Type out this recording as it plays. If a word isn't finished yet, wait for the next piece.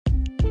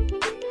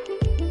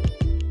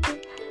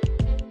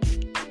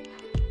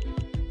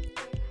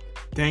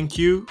Thank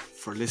you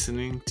for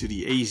listening to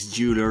the Ace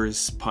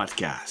Jewelers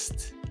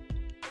podcast.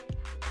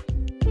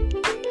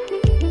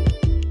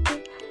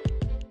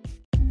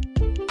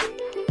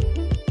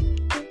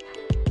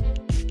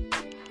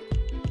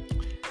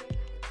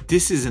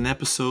 This is an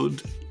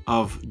episode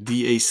of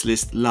The Ace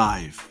List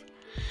Live.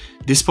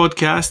 This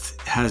podcast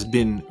has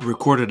been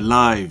recorded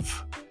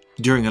live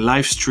during a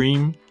live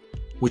stream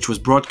which was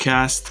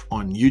broadcast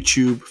on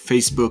YouTube,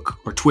 Facebook,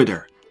 or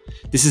Twitter.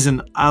 This is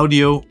an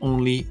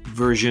audio-only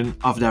version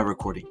of that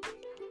recording.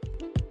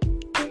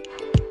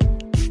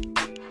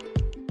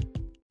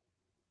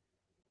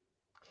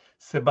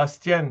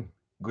 Sébastien,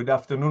 good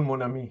afternoon,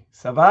 mon ami.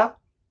 Ça va?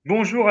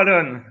 Bonjour,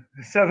 Alon.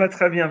 Ça va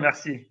très bien,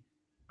 merci.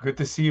 Good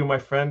to see you, my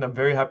friend. I'm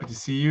very happy to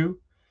see you.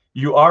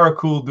 You are a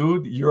cool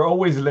dude. You're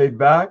always laid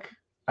back.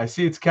 I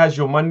see it's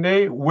Casual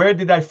Monday. Where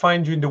did I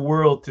find you in the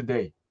world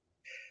today?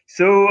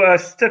 So,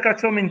 stuck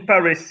at home in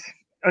Paris.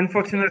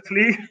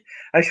 Unfortunately,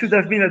 I should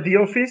have been at the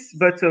office,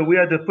 but we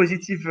had a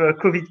positive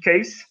COVID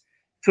case.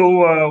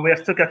 So we are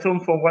stuck at home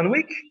for 1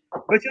 week.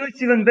 But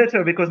it's even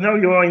better because now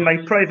you are in my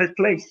private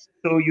place.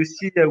 So you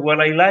see what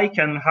I like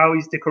and how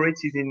it's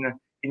decorated in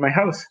my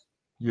house.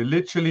 You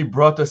literally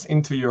brought us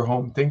into your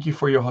home. Thank you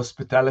for your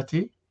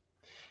hospitality.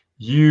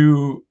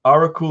 You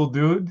are a cool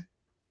dude.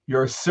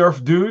 You're a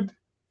surf dude.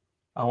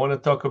 I want to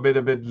talk a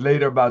bit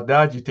later about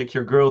that. You take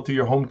your girl to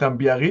your hometown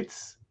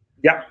Biarritz.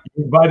 Yeah.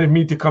 You invited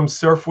me to come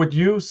surf with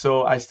you,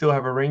 so I still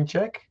have a rain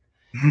check.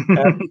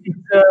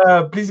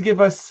 Please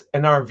give us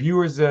and our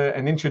viewers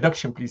an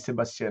introduction, please,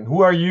 Sébastien.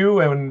 Who are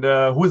you and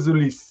who is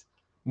Ulysse?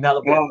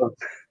 Wow.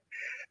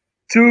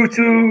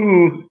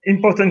 Two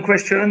important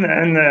question,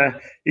 and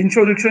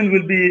introduction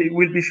will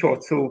be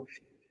short. So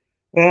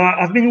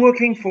I've been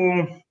working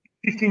for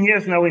 15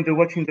 years now in the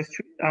watch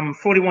industry. I'm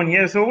 41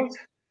 years old.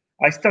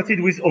 I started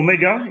with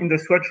Omega in the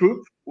Swatch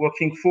Group,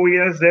 working 4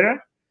 years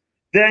there.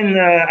 Then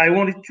I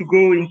wanted to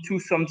go into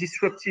some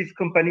disruptive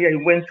company. I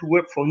went to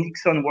work for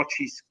Nixon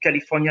Watches,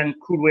 Californian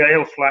cool way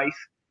of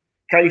life,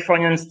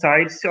 Californian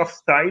style, surf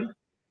style.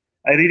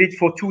 I did it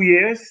for 2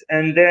 years,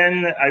 and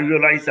then I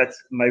realized that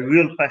my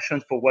real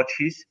passion for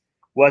watches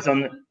was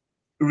on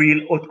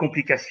real haute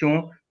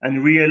complication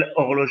and real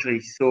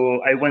horlogerie.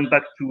 So I went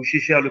back to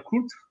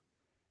Jaeger-LeCoultre,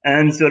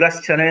 and the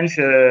last challenge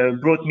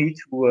brought me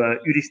to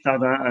Ulysse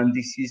Nardin, and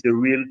this is a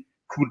real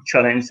cool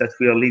challenge that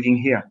we are living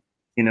here.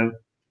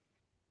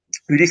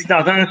 Ulysse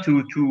Nardin,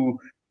 to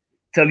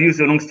tell you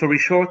the long story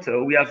short,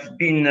 we have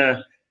been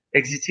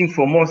existing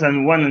for more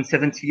than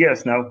 170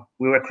 years now.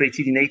 We were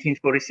created in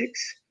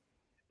 1846.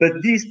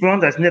 But this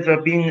brand has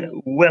never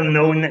been well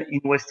known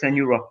in Western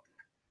Europe.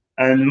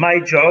 And my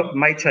job,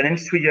 my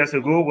challenge 3 years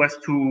ago was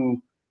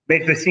to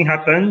make the thing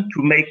happen,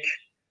 to make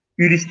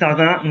Ulysse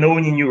Nardin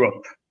known in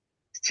Europe.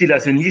 Still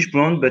as a niche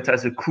brand, but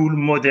as a cool,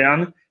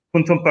 modern,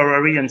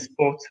 contemporary and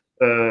sport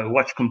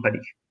watch company.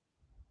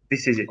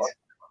 This is it.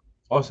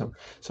 Awesome.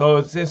 So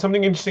there's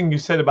something interesting you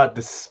said about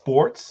the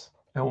sports,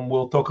 and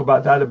we'll talk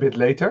about that a bit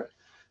later.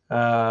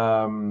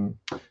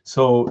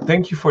 So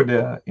thank you for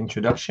the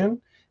introduction.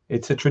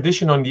 It's a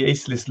tradition on the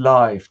Ace List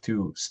Live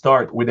to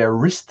start with a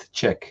wrist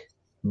check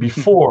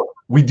before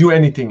we do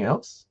anything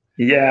else.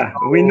 Yeah,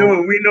 we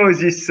know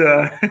this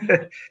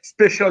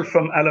special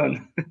from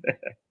Alon.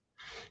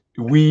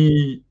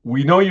 we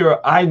know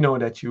I know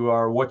that you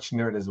are a watch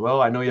nerd as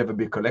well. I know you have a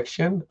big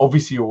collection.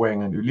 Obviously, you're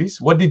wearing an Ulysse.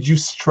 What did you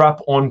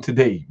strap on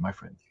today, my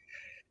friend?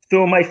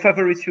 So my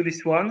favorite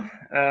Ulysse one.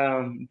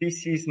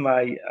 This is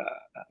my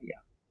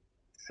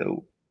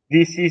So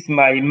this is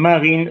my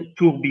Marine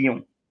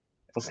Tourbillon.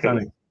 Okay.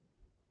 Stunning.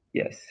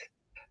 Yes.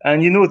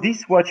 And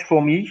this watch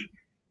for me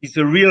is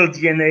the real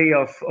DNA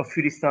of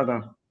Ulysse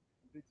Nardin.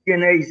 The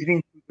DNA is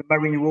linked to the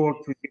marine world,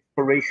 to the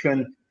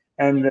exploration.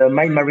 And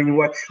my marine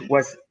watch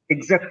was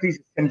exactly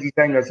the same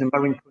design as the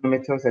marine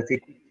chronometers that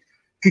equipped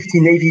 50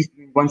 navies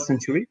during 1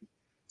 century.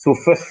 So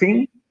first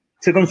thing.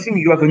 Second thing,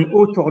 you have an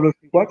haute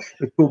horlogerie watch.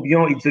 The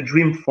tourbillon is a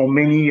dream for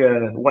many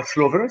watch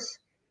lovers.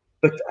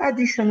 But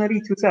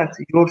additionally to that,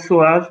 you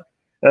also have,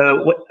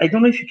 I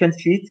don't know if you can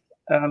see it,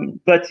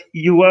 but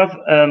you have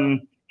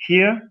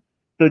here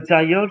the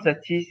dial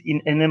that is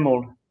in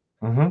enamel,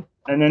 an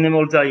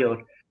enamel dial.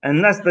 And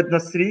last but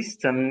not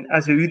least,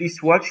 as a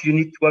Ulysse watch, you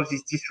need to have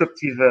this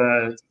disruptive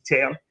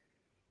detail.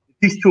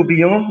 This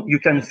tourbillon, you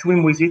can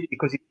swim with it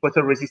because it's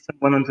water resistant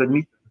 100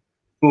 meters.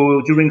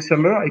 So during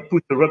summer, I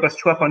put a rubber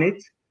strap on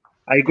it.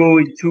 I go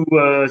into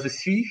the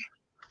sea.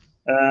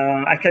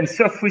 I can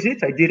surf with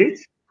it. I did it.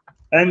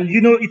 And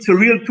it's a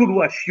real tool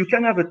watch. You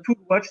can have a tool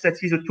watch that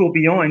is a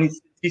tourbillon, and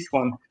it's this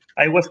one.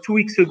 I was 2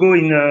 weeks ago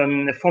in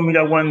a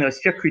Formula One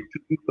circuit to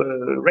do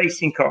a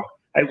racing car.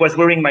 I was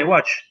wearing my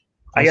watch.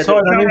 I had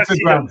a car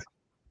accident.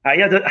 I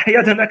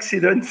had an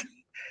accident.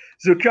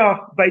 The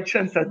car, by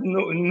chance, had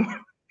no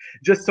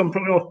just some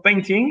problem of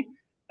painting,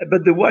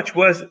 but the watch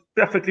was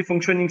perfectly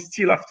functioning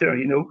still after.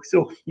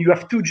 So you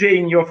have 2J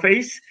in your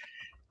face,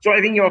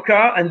 driving your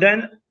car, and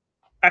then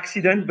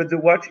accident, but the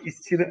watch is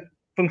still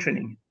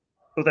functioning.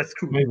 So that's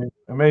cool.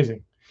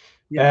 Amazing.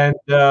 Yeah.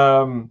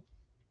 And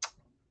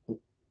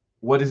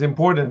what is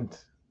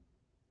important,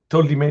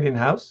 totally made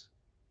in-house?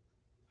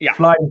 Yeah.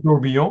 Flying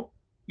tourbillon.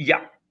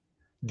 Yeah.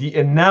 The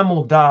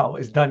enamel dial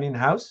is done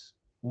in-house.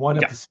 One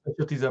of Yeah. the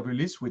specialties of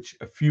Ulysse, which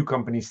a few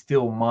companies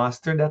still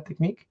master that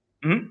technique,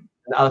 Mhm.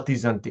 an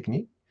artisan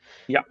technique.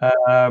 Yeah.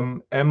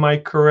 Am I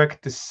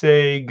correct to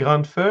say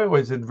grand feu, or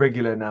is it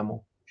regular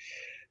enamel?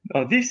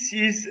 This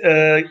is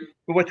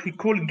what we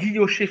call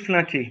guilloché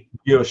flanqué.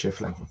 Guilloché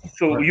flanqué.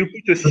 So Right. you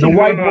put a So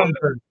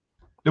silver.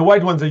 the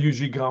white ones are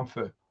usually grand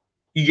feu.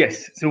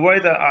 Yes, the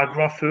white are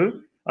grand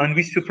feu, and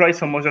we supply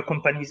some other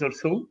companies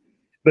also.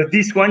 But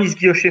this one is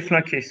guilloché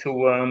flanqué, so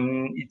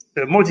it's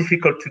more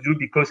difficult to do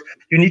because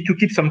you need to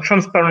keep some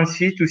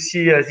transparency to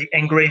see the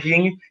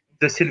engraving,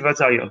 the silver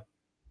dial.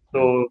 So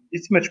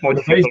it's much more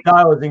The base difficult.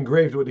 dial is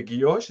engraved with a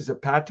guilloche, is a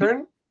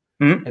pattern,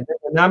 Mhm. and then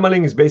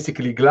enameling is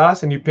basically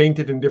glass, and you paint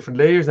it in different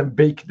layers and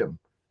bake them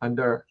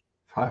under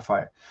high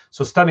fire.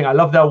 So stunning! I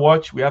love that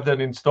watch. We have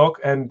that in stock,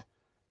 and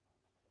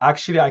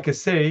actually, I can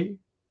say,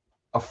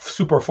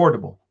 super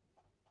affordable.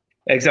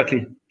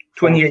 Exactly,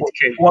 For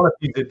 28K.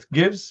 quality it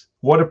gives,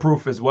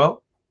 waterproof as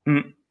well.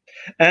 Mm.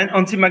 And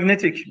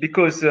anti-magnetic,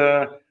 because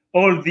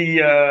all the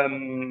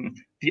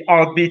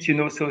heartbeat,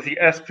 so the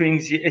air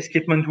springs, the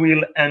escapement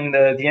wheel, and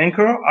the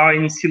anchor are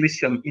in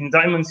silicium, in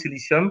diamond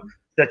silicium,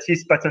 that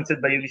is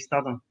patented by Ulysse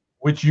Nardin.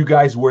 Which you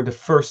guys were the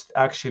first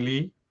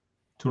actually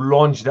to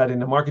launch that in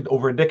the market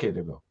over a decade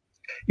ago.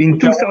 In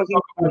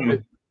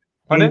 2001,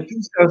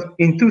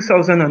 in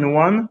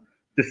 2001,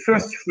 the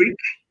first freak,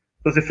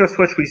 so the first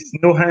watch with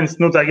no hands,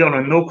 no dial,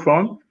 and no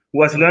crown,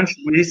 was launched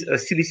with a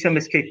silicium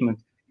escapement.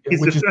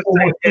 It's which the is first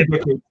almost time 2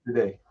 decades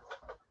today.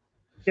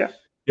 Yeah.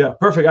 Yeah,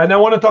 perfect. And I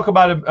want to talk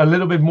about a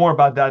little bit more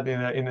about that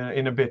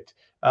in a bit.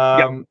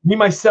 Me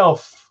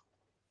myself,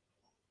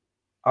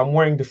 I'm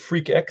wearing the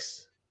Freak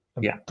X.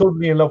 I'm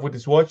totally in love with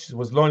this watch. It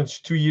was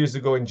launched 2 years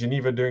ago in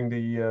Geneva during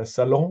the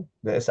Salon,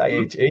 the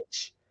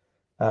SIHH.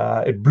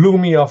 It blew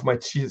me off my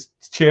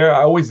chair.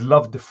 I always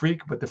loved the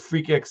Freak, but the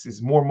Freak X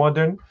is more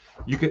modern.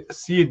 You can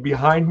see it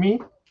behind me.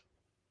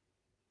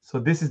 So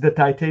this is the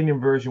titanium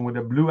version with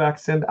a blue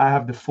accent. I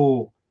have the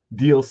full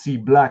DLC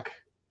black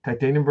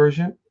titanium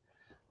version.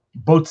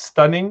 Both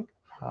stunning.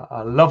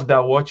 I love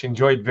that watch.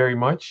 Enjoy it very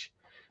much.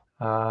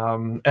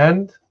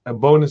 And a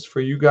bonus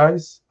for you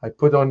guys. I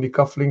put on the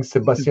cufflinks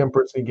Sebastian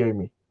personally gave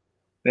me.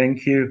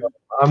 Thank you.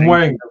 I'm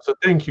wearing them. So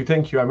thank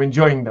you. I'm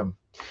enjoying them.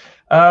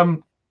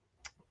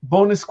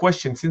 Bonus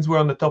question, since we're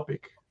on the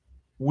topic.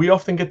 We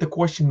often get the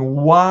question,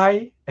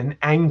 why an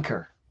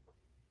anchor?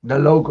 The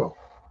logo.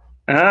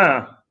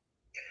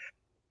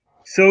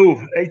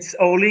 So it's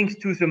all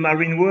linked to the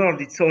marine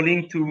world. It's all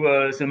linked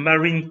to the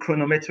marine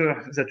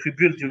chronometer that we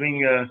built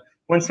during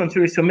 1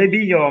 century. So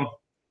maybe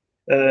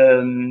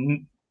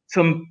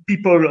some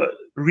people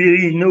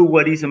really know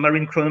what is a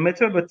marine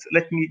chronometer, but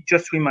let me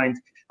just remind.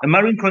 A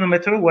marine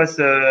chronometer was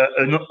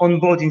an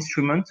onboard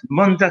instrument,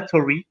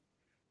 mandatory,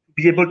 to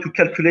be able to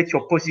calculate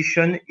your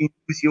position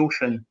into the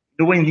ocean.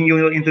 When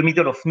you're in the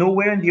middle of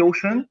nowhere in the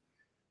ocean,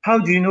 how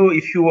do you know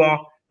if you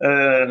are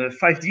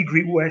 5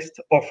 degrees west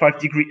or 5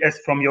 degrees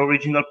east from your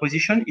original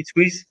position? It's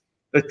with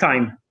a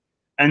time.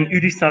 And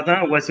Ulysse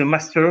Nardin was a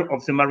master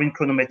of the marine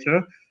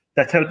chronometer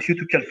that helps you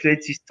to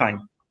calculate this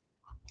time.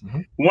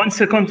 1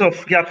 second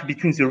of gap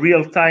between the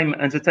real time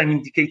and the time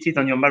indicated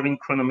on your marine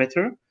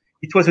chronometer,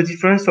 it was a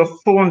difference of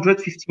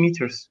 450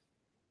 meters.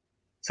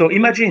 So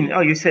imagine,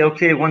 you say,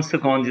 okay, 1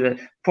 second,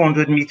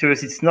 400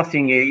 meters, it's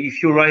nothing.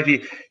 If you arrive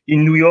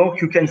in New York,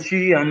 you can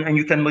see and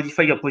you can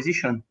modify your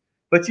position.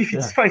 But if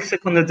it's 5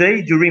 seconds a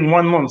day during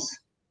 1 month,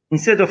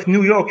 instead of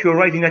New York, you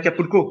arrive in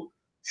Acapulco.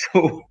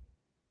 So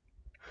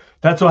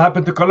that's what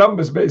happened to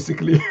Columbus,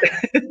 basically.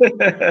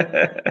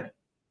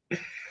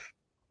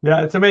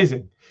 Yeah, it's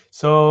amazing.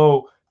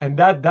 So, and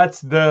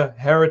that's the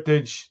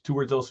heritage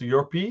towards also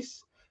your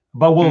piece,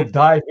 but we'll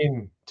dive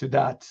into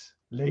that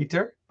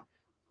later.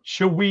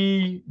 Should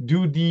we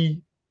do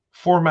the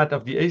format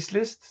of the ACE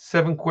list?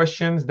 7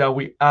 questions that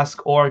we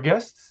ask all our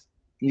guests?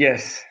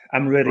 Yes,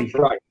 I'm ready.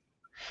 Right.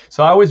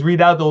 So I always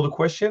read out all the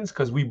questions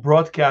because we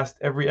broadcast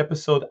every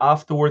episode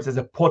afterwards as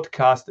a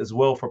podcast as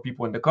well for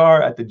people in the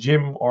car, at the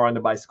gym, or on the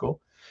bicycle.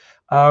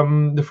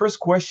 The first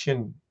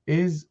question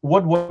is,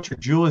 what watch or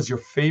jewel is your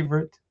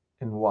favorite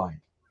and why?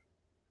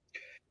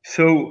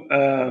 So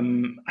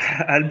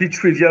I'll be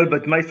trivial,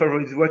 but my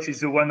favorite watch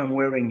is the one I'm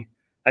wearing.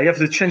 I have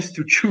the chance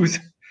to choose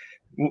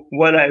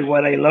what I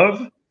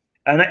love,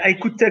 and I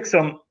could take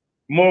some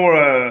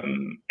more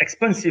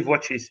expensive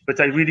watches, but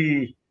I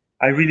really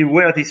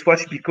wear this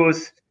watch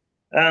because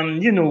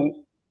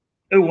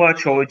a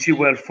watch or a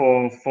jewel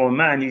for a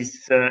man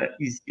is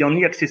the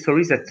only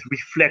accessory that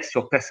reflects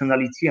your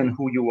personality and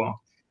who you are.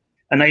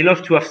 And I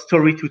love to have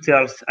story to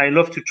tell. I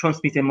love to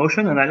transmit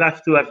emotion, and I love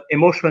to have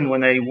emotion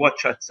when I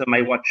watch at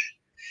my watch.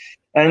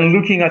 And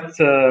looking at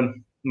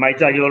my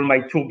dial, my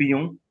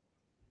tourbillon,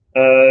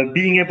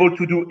 being able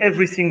to do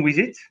everything with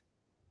it,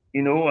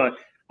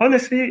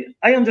 honestly,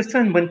 I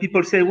understand when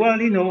people say, well,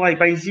 I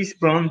buy this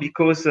brand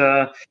because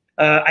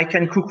I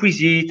can cook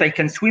with it, I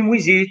can swim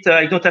with it,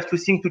 I don't have to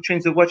think to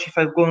change the watch if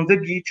I go on the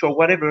beach or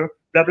whatever,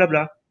 blah, blah,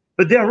 blah.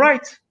 But they're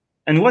right.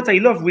 And what I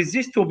love with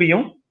this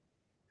tourbillon,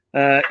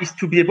 is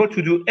to be able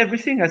to do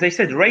everything. As I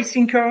said,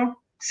 racing car,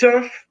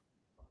 surf,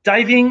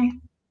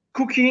 diving,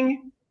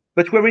 cooking,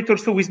 but wear it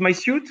also with my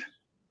suit,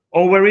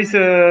 or wear it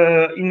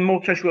in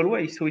more casual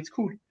way. So it's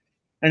cool.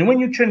 And when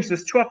you change the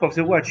strap of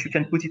the watch, you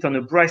can put it on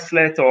a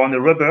bracelet or on a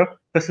rubber.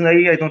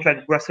 Personally, I don't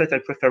like bracelet. I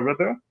prefer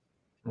rubber.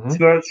 It's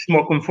much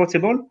more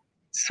comfortable.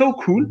 So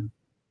cool.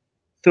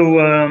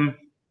 So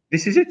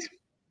this is it.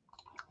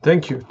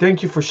 Thank you.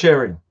 Thank you for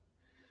sharing.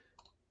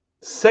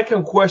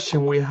 Second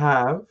question we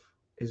have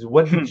is,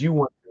 what did you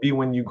want to be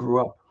when you grew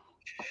up?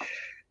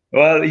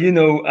 Well,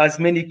 as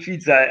many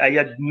kids, I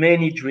had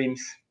many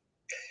dreams.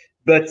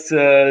 But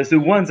the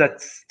ones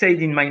that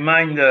stayed in my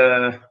mind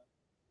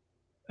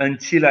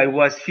until I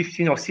was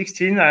 15 or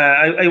 16,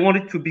 I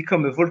wanted to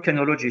become a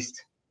volcanologist.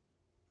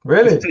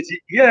 Really?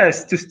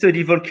 To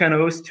study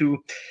volcanoes.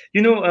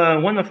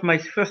 One of my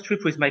first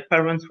trips with my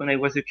parents when I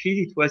was a kid,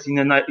 it was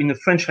in a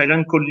French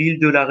island called l'Île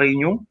de la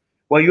Réunion,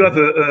 where you have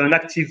an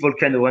active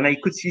volcano, and I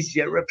could see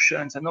the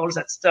eruptions and all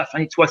that stuff,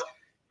 and it was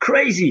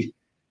crazy.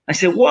 I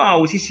said,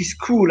 wow, this is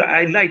cool.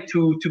 I'd like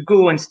to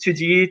go and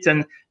study it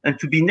and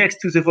to be next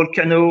to the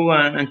volcano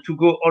and to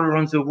go all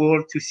around the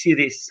world to see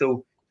this.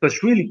 So it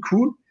was really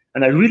cool,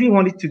 and I really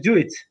wanted to do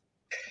it.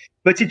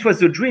 But it was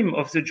the dream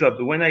of the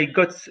job. When I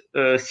got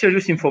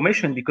serious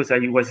information, because I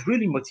was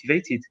really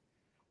motivated,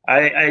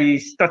 I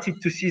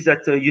started to see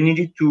that you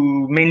needed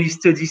to mainly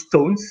study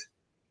stones,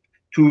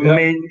 to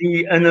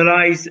mainly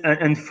analyze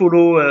and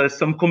follow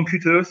some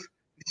computers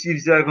to see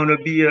if there's going to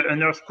be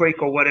an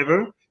earthquake or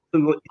whatever.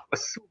 So it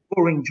was so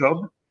boring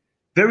job,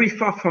 very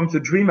far from the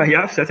dream I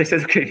have, that I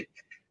said, okay,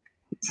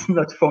 it's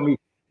not for me.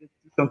 Let's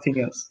do something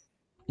else.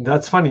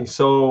 That's funny.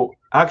 So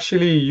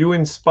actually, you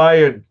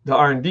inspired the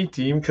R&D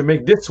team to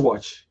make this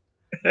watch.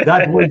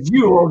 That was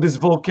you, all this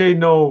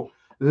volcano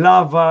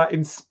lava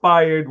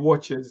inspired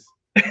watches.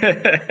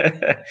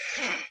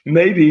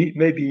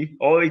 Maybe,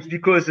 or it's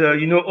because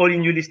all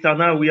in Ulystar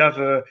now we have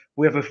a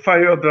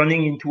fire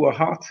burning into our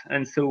heart,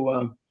 and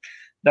so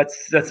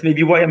that's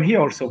maybe why I'm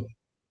here also.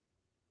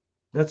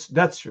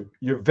 That's true.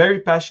 You're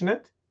very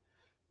passionate.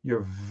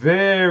 You're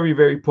very,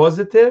 very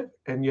positive,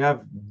 and you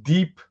have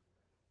deep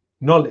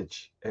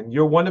knowledge. And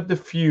you're one of the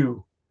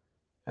few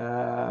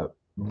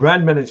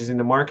brand managers in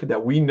the market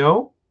that we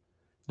know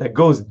that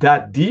goes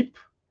that deep.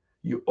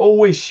 You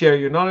always share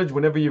your knowledge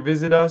whenever you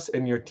visit us,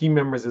 and your team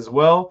members as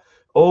well,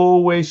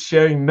 always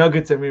sharing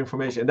nuggets of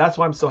information. That's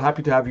why I'm so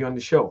happy to have you on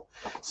the show.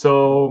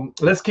 So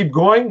let's keep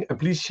going, and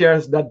please share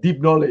that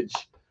deep knowledge.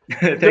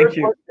 Thank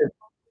you.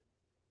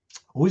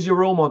 Who's your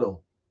role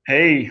model?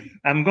 Hey,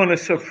 I'm going to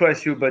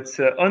surprise you, but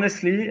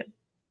honestly,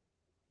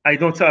 I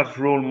don't have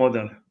role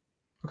model.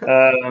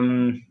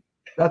 Okay.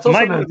 That's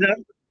also nice.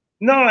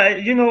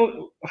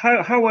 No,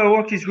 how I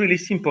work is really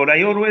simple.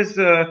 I always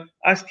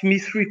ask me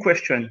 3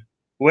 questions.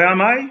 Where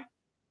am I?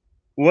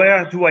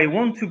 Where do I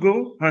want to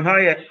go? And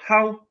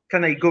how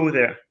can I go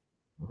there?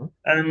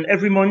 And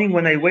every morning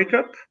when I wake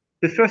up,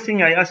 the first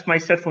thing I ask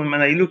myself when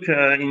I look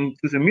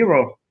into the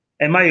mirror,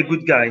 am I a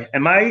good guy?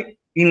 Am I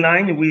in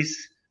line with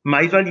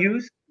my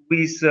values,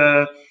 with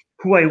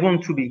who I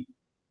want to be?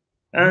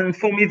 And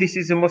for me, this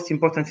is the most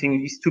important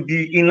thing, is to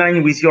be in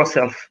line with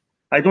yourself.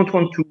 I don't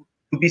want to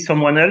be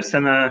someone else.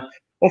 And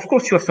of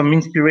course, you have some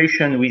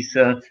inspiration with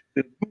the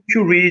book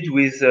you read,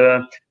 with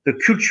the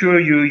culture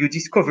you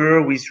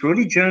discover, with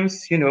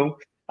religions.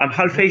 I'm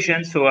half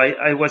Asian, so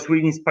I was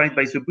really inspired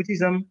by the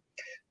Buddhism.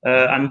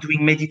 I'm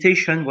doing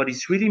meditation. What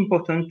is really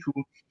important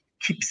to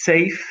keep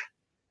safe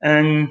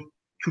and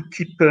to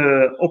keep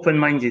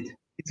open-minded.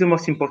 It's the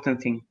most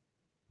important thing.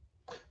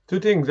 2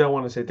 things I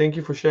want to say. Thank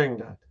you for sharing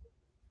that.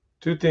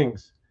 2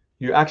 things.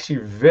 You actually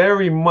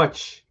very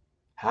much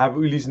have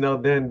Ulysse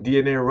Nardin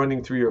DNA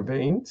running through your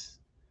veins,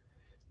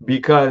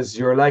 because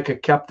you're like a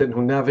captain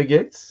who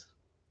navigates.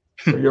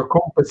 So your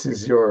compass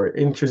is your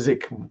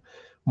intrinsic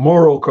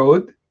moral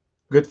code.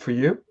 Good for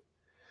you.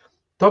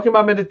 Talking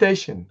about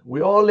meditation,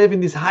 we all live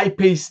in this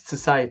high-paced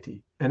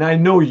society. And I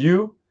know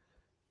you,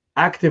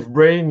 active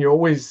brain, you're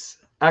always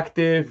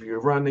active. You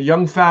run a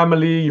young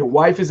family. Your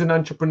wife is an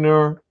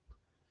entrepreneur.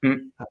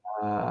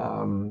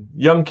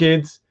 Young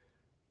kids.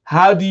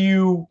 How do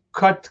you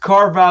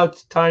carve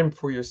out time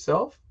for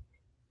yourself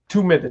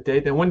to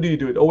meditate? And when do you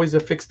do it? Always a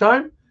fixed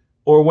time,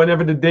 or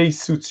whenever the day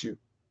suits you?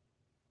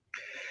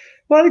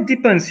 Well, it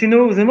depends.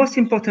 The most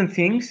important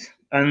things,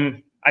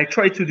 and I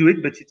try to do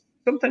it, but it's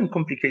sometimes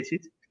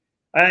complicated.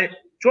 I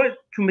try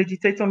to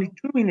meditate only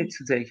 2 minutes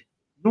a day,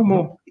 no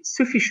more. It's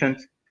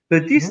sufficient.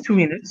 But these 2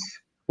 minutes,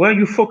 where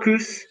you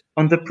focus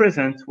on the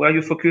present, where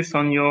you focus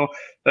on your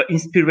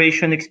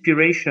inspiration,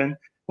 expiration,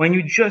 when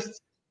you're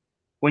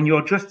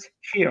just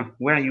here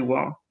where you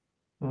are,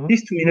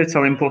 these 2 minutes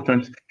are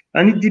important.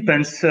 And it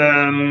depends.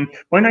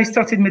 When I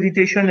started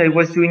meditation, I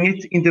was doing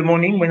it in the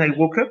morning when I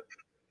woke up,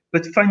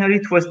 but finally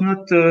it was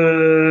not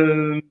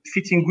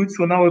fitting good.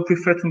 So now I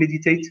prefer to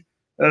meditate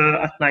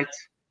at night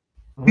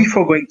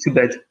before going to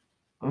bed.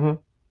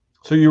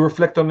 So you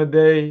reflect on the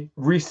day,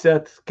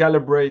 reset,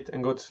 calibrate,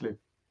 and go to sleep.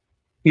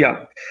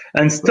 Yeah,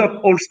 and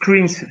stop all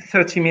screens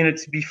 30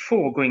 minutes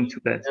before going to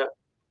bed.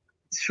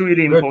 It's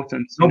really Good.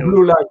 important. No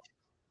blue light.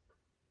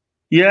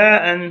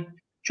 Yeah, and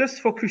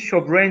just focus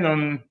your brain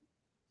on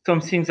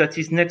something that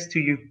is next to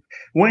you.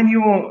 When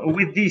you're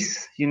with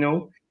this,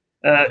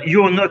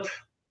 you're not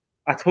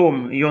at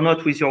home. You're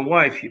not with your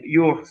wife.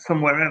 You're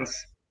somewhere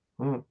else.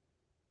 Mm.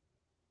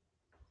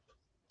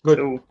 Good.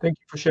 So, thank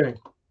you for sharing.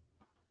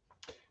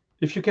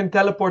 If you can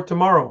teleport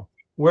tomorrow,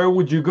 where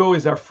would you go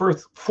is our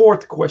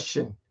fourth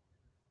question.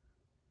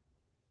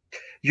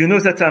 You know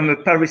that I'm a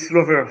Paris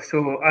lover.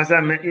 So as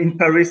I'm in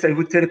Paris, I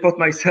would teleport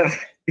myself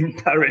in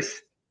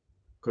Paris.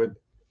 Good.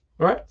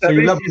 All right. Paris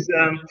so you love is,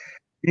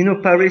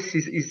 Paris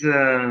is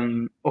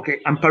okay.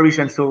 I'm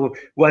Parisian, so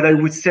what I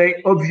would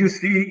say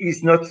obviously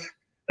is not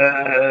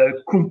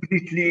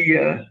completely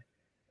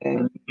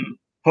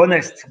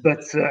honest, but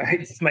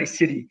it's my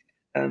city.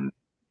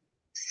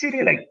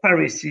 City like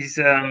Paris is.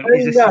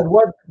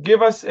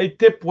 Give us a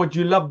tip. What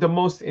you love the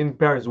most in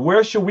Paris?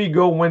 Where should we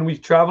go when we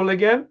travel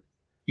again?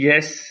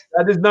 Yes.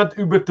 That is not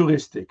uber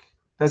touristic.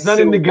 That's not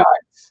in the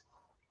guides.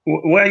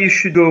 Where you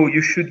should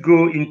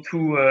go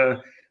into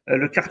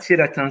Le Quartier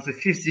Latin, the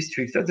 5th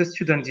district. That's the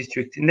student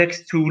district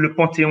next to Le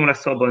Panthéon, La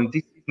Sorbonne.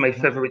 This is my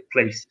favorite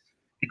place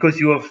because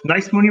you have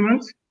nice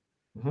monuments.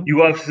 Mm-hmm.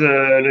 You have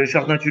the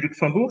Jardin du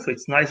Luxembourg, so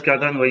it's nice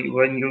garden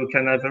when you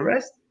can have a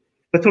rest.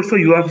 But also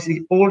you have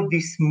all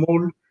these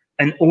small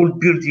and old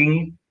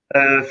building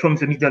from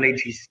the Middle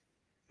Ages.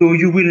 So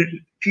you will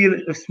feel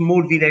a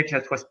small village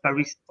that was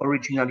Paris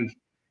originally.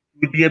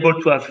 You'll be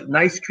able to have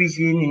nice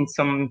cuisine in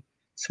some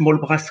small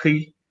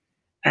brasserie,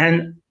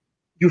 and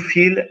you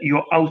feel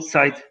you're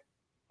outside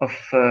of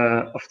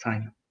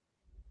time.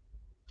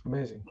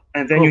 Amazing.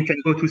 And then you can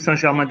go to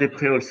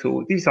Saint-Germain-des-Prés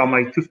also. These are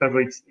my two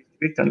favorite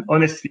districts. And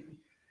honestly,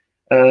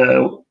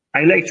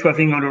 I like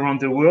traveling all around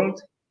the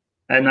world,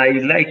 and I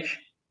like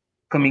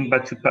coming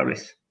back to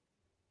Paris.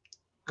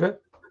 Good.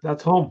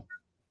 That's home.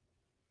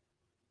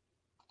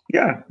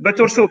 Yeah, but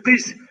also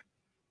please,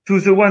 to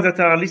the ones that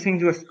are listening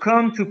to us,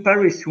 come to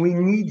Paris. We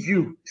need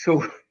you.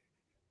 So.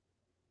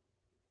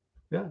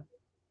 Yeah.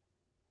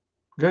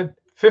 Good.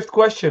 5th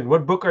question.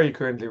 What book are you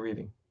currently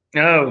reading?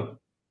 Oh,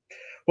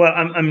 well,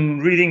 I'm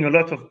reading a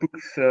lot of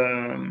books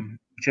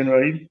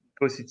generally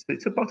because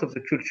it's a part of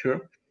the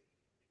culture.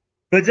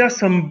 But there are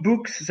some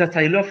books that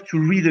I love to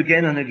read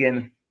again and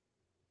again.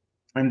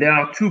 And there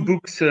are 2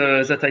 books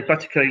that I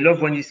particularly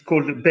love. One is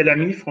called Bel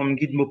Ami from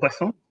Guy de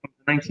Maupassant from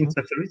the 19th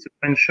century. It's a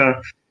French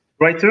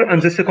writer.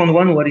 And the second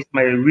one, what is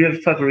my real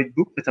favorite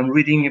book that I'm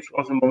reading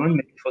for the moment,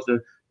 maybe for the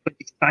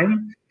 20th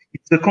time,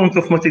 it's The Count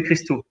of Monte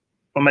Cristo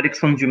from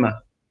Alexandre Dumas.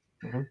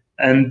 Mm-hmm.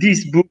 And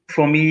this book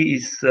for me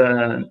is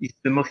the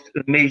most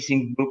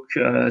amazing book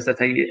that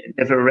I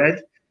ever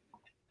read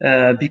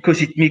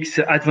because it makes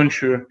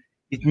adventure.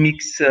 It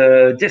makes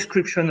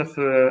description of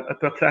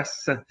upper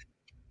class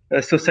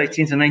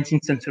society in the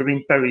 19th century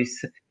in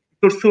Paris. It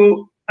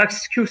also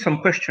asks you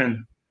some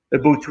question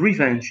about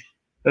revenge,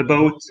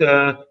 about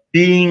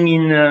being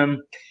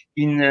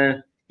in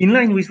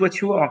line with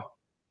what you are.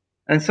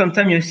 And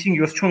sometimes you think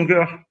you're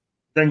stronger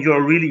than you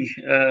are really.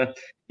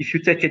 If you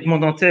take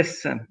Edmond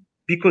Dantès,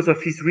 because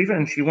of his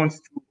revenge, he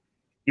wants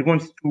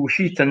to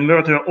hit and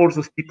murder all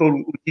those people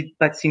who did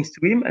bad things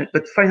to him.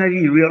 But finally,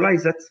 he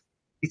realized that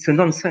it's a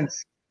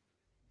nonsense.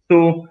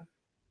 So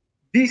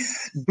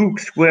these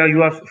books where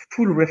you have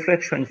full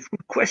reflection, full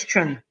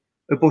question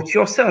about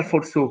yourself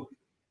also,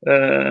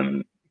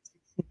 it's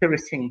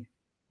interesting.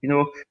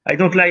 I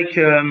don't like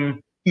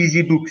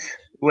easy books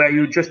where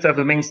you just have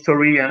a main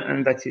story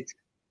and that's it.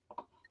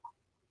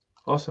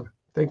 Awesome.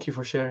 Thank you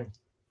for sharing.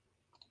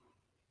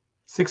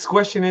 6th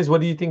question is, what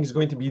do you think is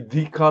going to be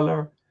the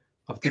color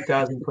of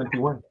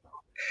 2021?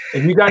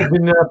 And you guys have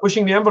been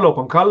pushing the envelope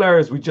on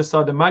colors. We just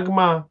saw the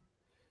magma,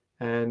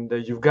 and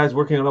you guys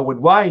working a lot with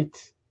white.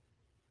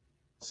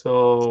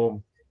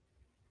 So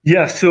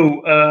yeah.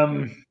 So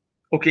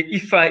okay,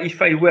 if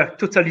I were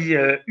totally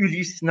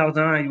Ulysse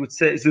Nardin, I would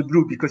say the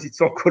blue because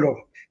it's our color,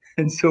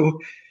 and so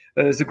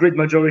the great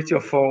majority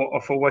of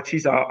our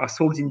watches are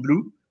sold in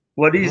blue.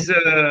 What is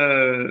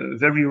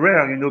very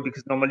rare,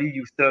 because normally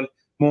you sell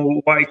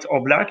more white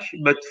or black,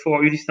 but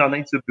for Ulysse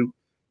Nardin, it's the blue.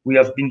 We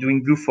have been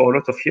doing blue for a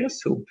lot of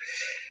years. So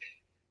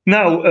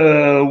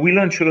now we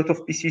launch a lot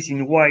of pieces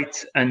in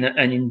white and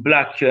in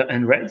black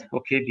and red,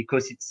 okay,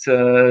 because it's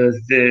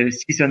the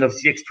season of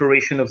the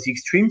exploration of the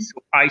extremes.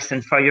 So ice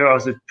and fire are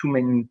the 2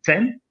 main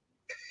themes.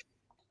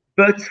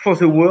 But for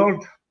the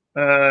world,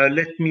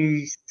 let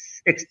me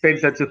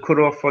expect that the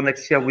color for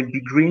next year will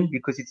be green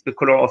because it's the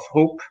color of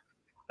hope.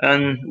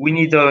 And we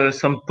need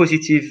some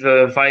positive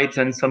vibes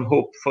and some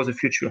hope for the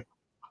future.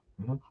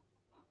 Mm-hmm.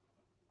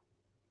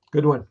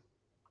 Good one.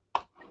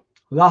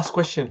 Last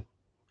question.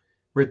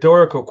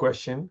 Rhetorical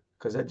question,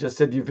 because I just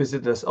said you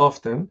visit us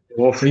often.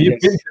 So you've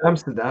been to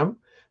Amsterdam,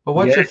 but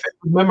what's your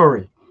favorite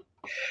memory?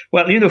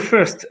 Well,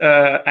 first,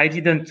 I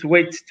didn't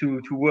wait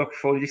to work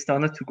for Ulysse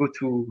Nardin to go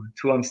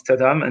to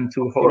Amsterdam and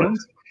to Holland.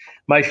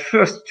 My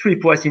first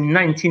trip was in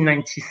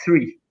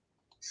 1993.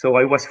 So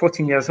I was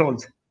 14 years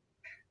old.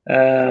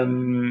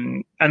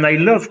 And I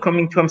love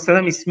coming to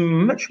Amsterdam. It's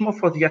much more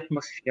for the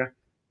atmosphere.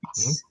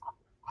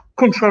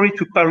 contrary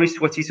to Paris,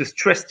 what is a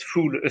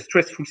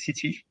stressful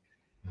city,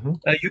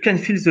 you can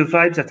feel the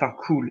vibes that are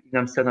cool in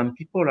Amsterdam.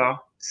 People are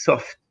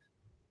soft,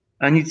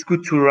 and it's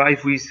good to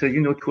arrive with,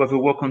 to have a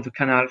walk on the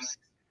canals,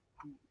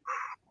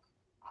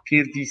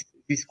 feel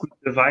these good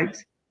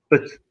vibes.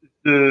 But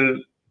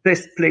the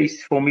best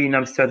place for me in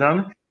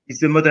Amsterdam is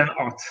the Modern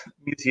Art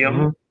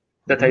Museum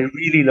that I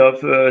really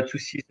love to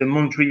see the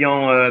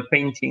Mondrian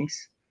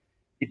paintings.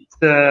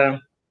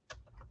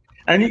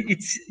 And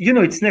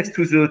it's next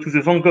to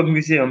the Van Gogh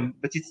Museum,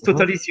 but it's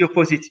totally the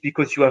opposite,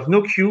 because you have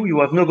no queue,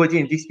 you have nobody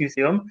in this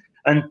museum.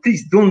 And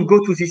please don't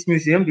go to this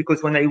museum,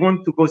 because when I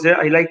want to go there,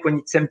 I like when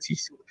it's empty.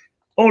 So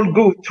all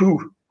go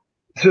to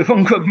the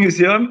Van Gogh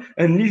Museum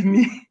and leave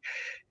me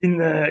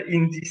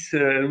in this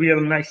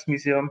real nice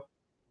museum.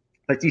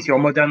 That is your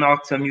Modern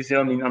Art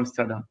Museum in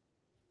Amsterdam.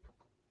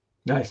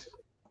 Nice.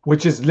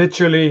 Which is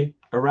literally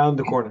around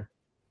the corner.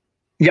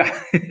 Yeah.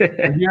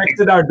 When you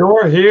exit our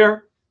door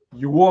here,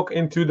 you walk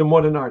into the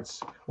Modern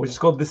Arts, which is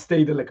called the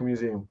Stedelijk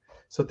Museum.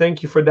 So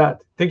thank you for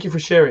that. Thank you for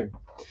sharing.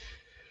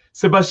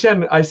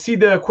 Sebastian, I see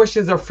the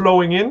questions are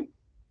flowing in.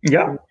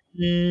 Yeah.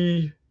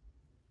 We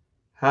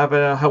have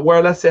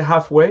let's say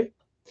halfway.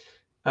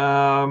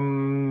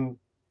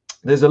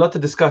 There's a lot to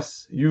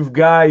discuss. You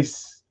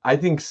guys, I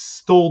think,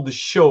 stole the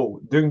show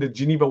during the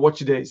Geneva Watch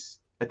Days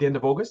at the end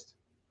of August.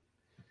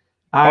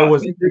 I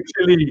was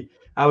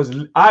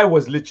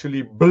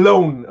literally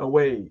blown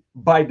away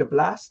by the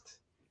Blast,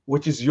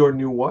 which is your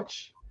new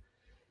watch.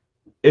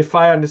 If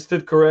I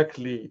understood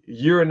correctly, a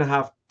year and a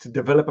half to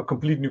develop a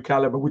complete new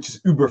caliber, which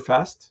is uber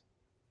fast.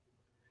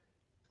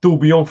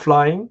 Tourbillon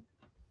flying.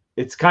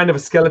 It's kind of a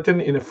skeleton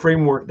in a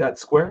framework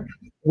that's square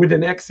with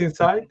an X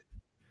inside.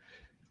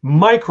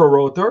 Micro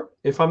rotor,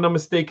 if I'm not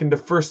mistaken, the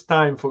first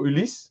time for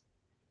Ulysse.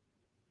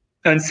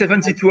 And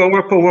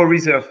 72-hour power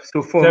reserve.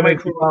 So for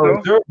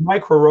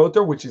micro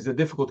rotor, which is a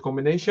difficult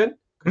combination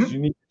because you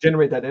need to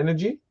generate that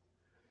energy.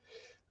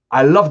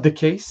 I love the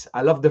case.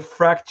 I love the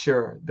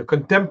fracture, the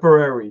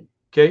contemporary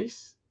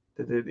case.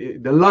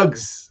 The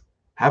lugs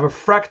have a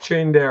fracture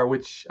in there,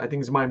 which I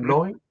think is mind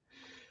blowing.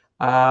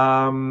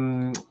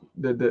 In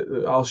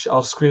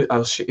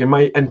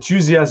my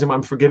enthusiasm,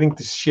 I'm forgetting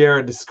to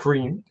share the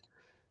screen.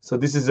 So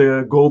this is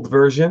a gold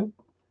version.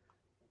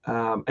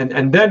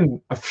 And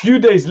then a few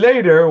days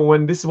later,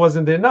 when this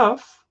wasn't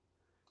enough,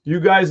 you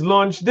guys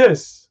launched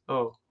this.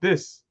 Oh,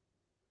 this.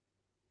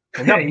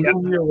 And that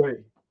blew me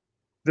away.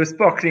 The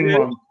sparkling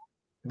one.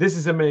 This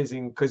is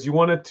amazing because you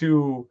wanted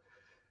to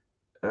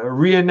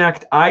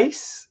reenact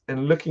ice,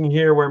 and looking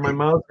here where my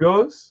mouth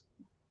goes,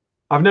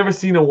 I've never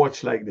seen a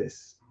watch like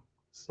this.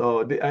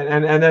 So,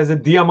 and as a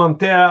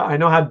diamantaire, I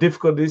know how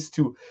difficult it is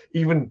to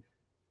even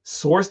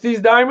source these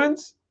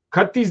diamonds,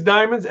 cut these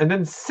diamonds, and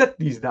then set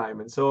these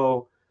diamonds.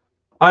 So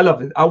I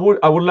loved it. I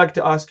would like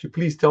to ask you,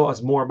 please tell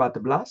us more about the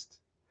Blast.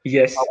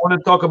 Yes. I want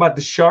to talk about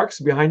the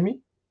sharks behind me.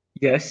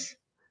 Yes.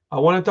 I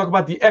want to talk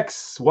about the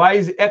X. Why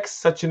is X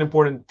such an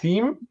important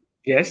theme?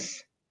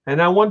 Yes. And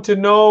I want to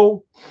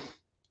know,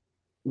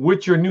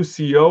 with your new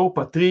CEO,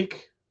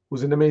 Patrick,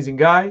 who's an amazing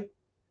guy,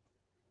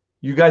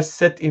 you guys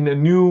set in a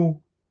new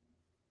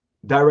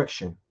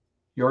direction.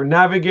 You're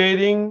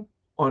navigating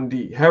on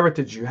the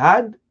heritage you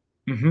had.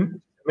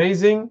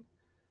 Amazing.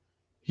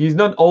 He's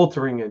not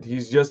altering it.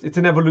 It's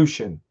an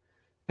evolution.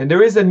 And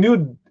there is a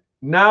new,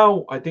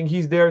 now I think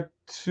he's there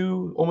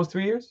almost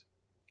 3 years.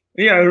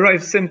 Yeah, I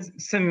arrived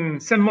same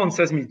month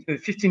as me,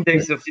 15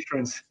 days of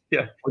difference.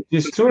 Yeah. Which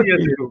is 2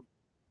 years ago.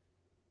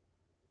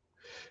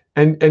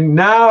 And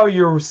now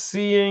you're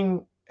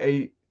seeing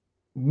a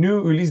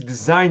new Ulysse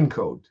design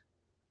code.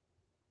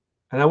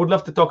 And I would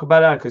love to talk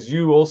about that because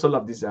you also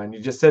love design. You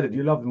just said it.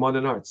 You love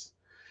Modern Arts.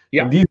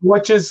 Yeah. And these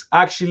watches,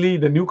 actually,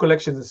 the new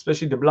collections,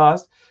 especially the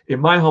Blast, in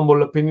my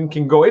humble opinion,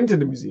 can go into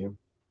the museum.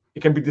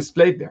 It can be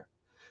displayed there.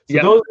 So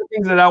those are the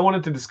things that I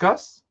wanted to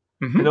discuss.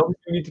 And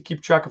obviously, we need to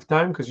keep track of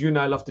time because you and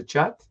I love to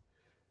chat.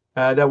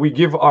 That we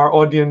give our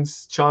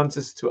audience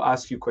chances to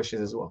ask you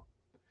questions as well.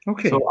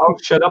 Okay. So I'll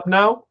shut up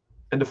now,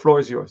 and the floor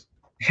is yours.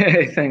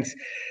 Thanks.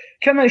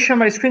 Can I share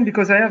my screen,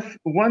 because I have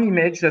one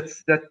image that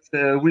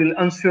will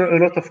answer a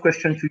lot of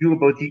questions to you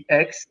about the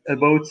X,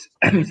 about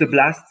the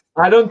Blast.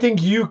 I don't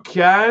think you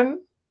can,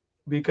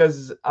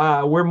 because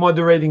we're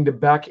moderating the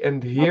back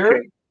end here.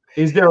 Okay.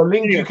 Is there a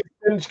link you can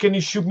send? Can you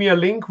shoot me a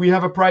link? We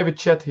have a private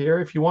chat here.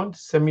 If you want,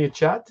 send me a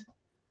chat,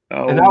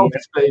 and I'll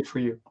display it for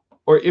you.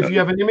 Or if you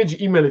have an image,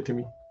 email it to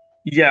me.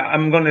 Yeah,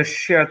 I'm gonna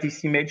share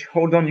this image.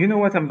 Hold on. You know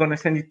what? I'm gonna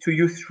send it to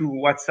you through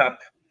WhatsApp.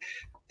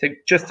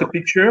 Take just a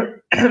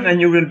picture, and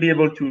you will be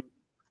able to.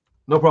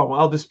 No problem.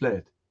 I'll display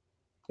it.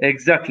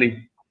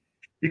 Exactly,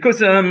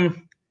 because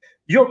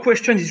your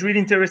question is really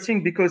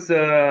interesting, because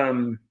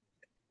you're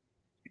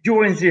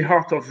in the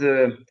heart of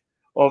the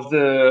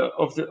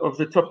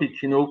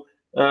topic. You know,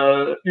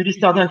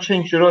 Ulysse Nardin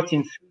changed a lot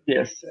in 3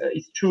 years.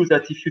 It's true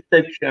that if you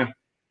take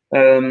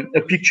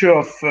a picture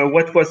of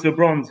what was the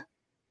brand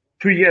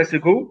 3 years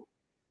ago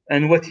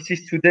and what it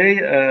is today,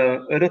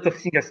 a lot of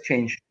things has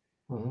changed.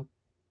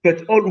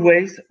 but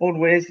always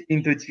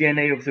in the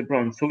DNA of the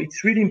brand. So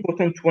it's really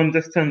important to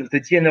understand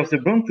the DNA of the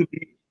brand to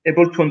be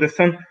able to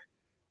understand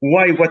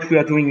why what we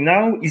are doing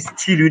now is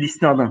still Ulysse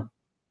Nardin.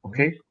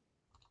 Okay,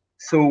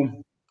 so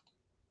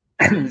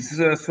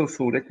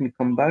so let me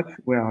come back.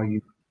 Where are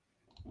you?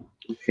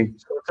 Okay,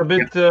 So it's a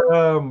bit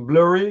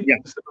blurry. Yeah.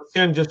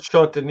 Sebastian just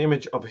shot an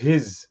image of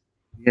his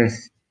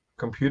yes,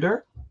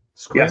 computer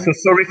screen. yeah. So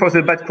sorry for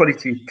the bad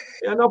quality.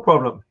 Yeah, no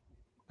problem.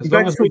 As But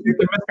long as we get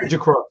the message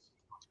across.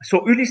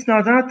 So Ulysse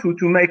Nardin,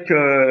 to make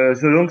the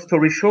long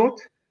story short,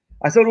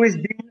 has always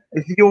been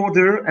the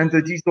order and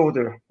the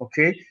disorder.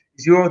 Okay,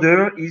 the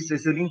order is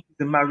the link to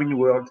the marine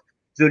world,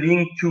 the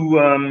link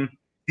to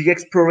the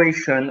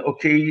exploration.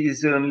 Okay,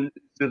 is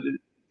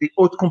the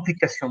haute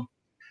complication,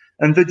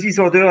 and the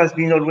disorder has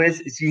been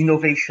always the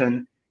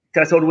innovation. It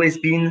has always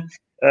been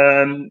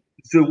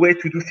the way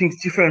to do things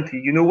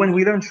differently. You know, when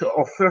we launched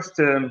our first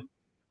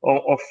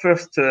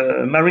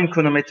marine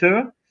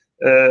chronometer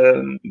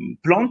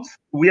plant,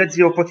 we had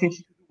the opportunity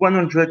to do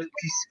 100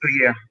 pieces a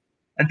year.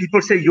 And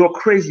people say, you're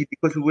crazy,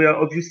 because we were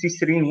obviously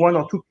selling 1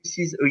 or 2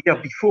 pieces a year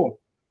before.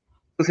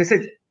 So they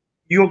said,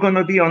 you're going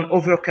to be on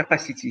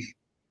overcapacity.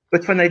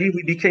 But finally,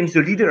 we became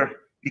the leader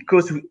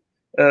because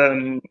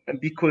Paul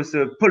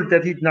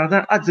David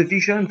Nardin had the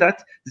vision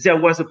that there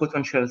was a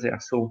potential there.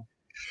 So,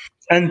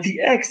 and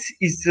the X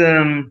is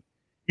the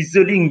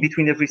link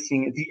between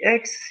everything. The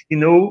X, you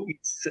know,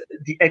 it's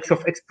the X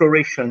of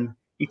exploration.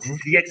 It's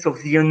the X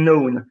of the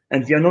unknown,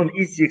 and the unknown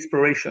is the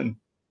exploration.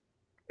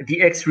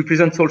 The X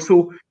represents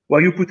also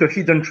where you put a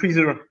hidden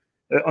treasure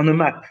on a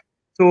map.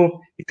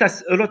 So it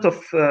has a lot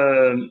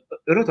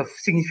of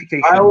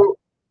signification.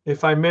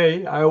 If I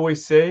may, I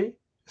always say,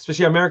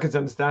 especially Americans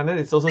understand it,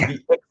 it's also the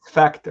X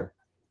factor.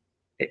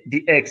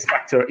 The X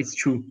factor, it's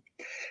true.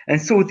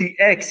 And so the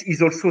X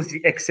is also the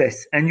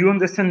excess. And you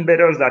understand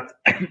better that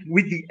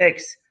with the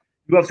X,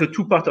 you have the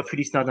two parts of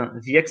Ulysse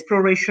Nardin, the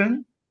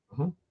exploration,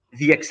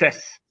 the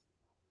excess,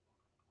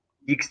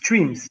 the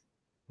extremes.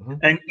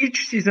 And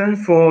each season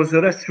for the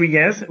last 3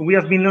 years, we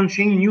have been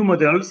launching new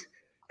models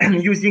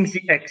using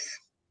the X.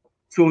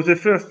 So the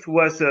first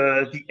was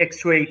the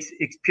X-ray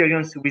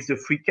experience with the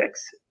Freak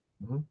X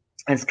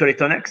and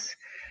Skeleton X.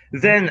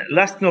 Then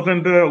last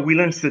November, we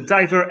launched the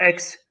Diver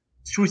X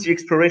through the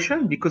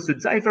exploration, because the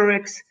Diver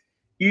X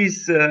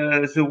is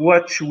the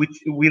watch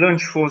which we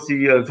launched for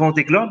the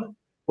Vendée Globe,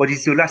 what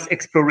is the last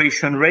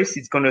exploration race.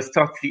 It's going to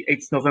start the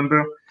 8th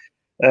November.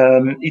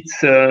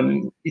 It's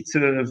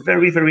a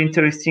very, very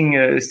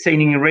interesting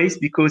sailing race,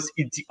 because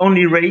it's the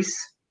only race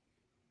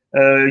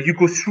you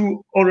go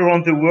through all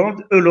around the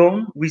world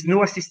alone with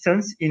no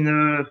assistance in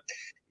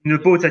a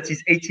boat that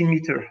is 18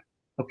 meters.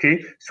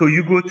 Okay, so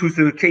you go to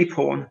the Cape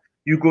Horn,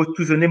 you go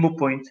to the Nemo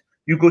Point,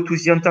 you go to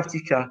the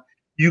Antarctica,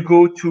 you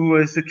go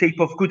to the Cape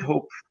of Good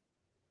Hope.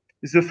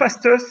 The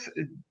fastest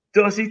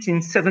does it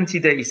in 70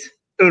 days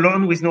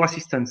alone with no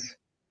assistance.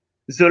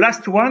 The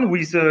last one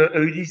with a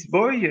Ulysse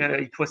boy,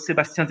 it was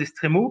Sébastien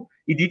Destremo.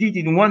 He did it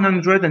in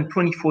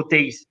 124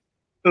 days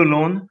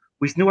alone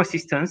with no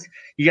assistance.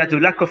 He had a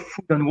lack of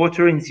food and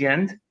water in the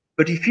end,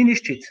 but he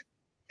finished it.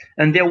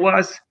 And there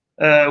was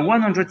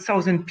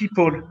 100,000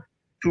 people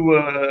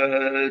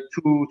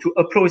to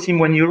applaud him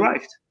when he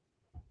arrived.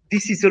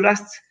 This is the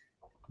last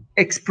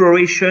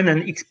exploration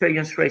and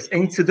experience race,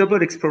 and it's a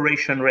double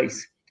exploration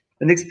race.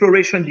 An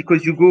exploration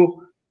because you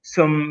go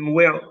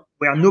somewhere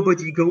where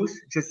nobody goes,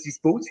 just this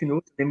boat, you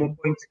know, the Nemo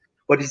Point,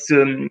 what is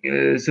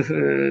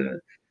the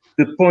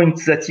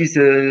point that is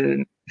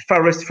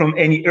farthest from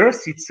any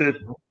Earth. It's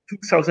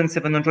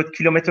 2,700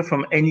 kilometers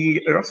from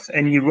any Earth,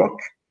 any rock.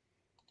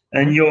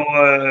 And your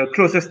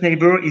closest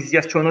neighbor is the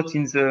astronaut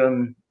in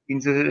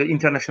the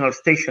International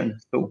Station.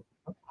 So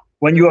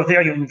when you are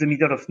there, you're in the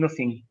middle of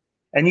nothing.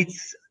 And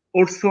it's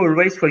also a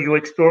race where you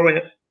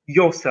explore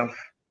yourself.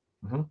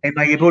 Am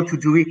I able to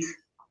do it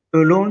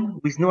alone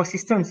with no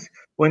assistance?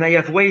 When I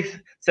have waves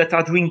that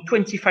are doing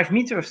 25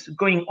 meters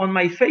going on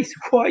my face,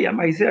 why am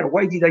I there?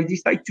 Why did I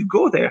decide to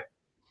go there?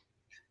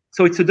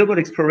 So it's a double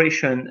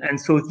exploration. And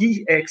so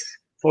the X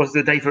for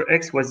the Diver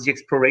X was the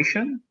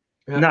exploration.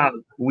 Yeah. Now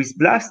with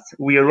Blast,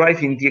 we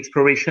arrive in the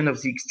exploration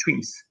of the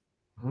extremes,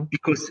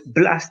 because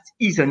Blast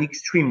is an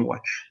extreme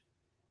watch.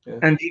 Yeah.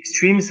 And the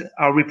extremes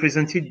are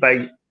represented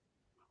by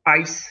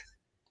ice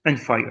and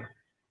fire.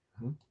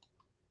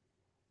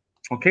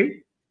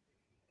 Okay.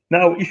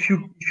 Now, if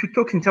you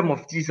talk in terms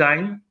of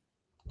design,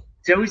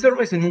 there is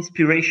always an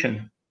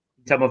inspiration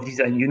in terms of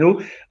design. You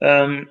know,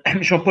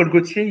 Jean-Paul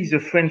Gaultier is a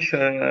French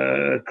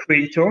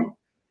creator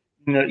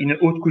in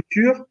haute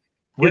couture.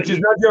 Which is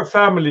not your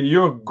family.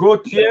 You're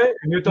Gaultier,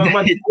 and you're talking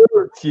about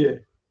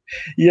Gaultier.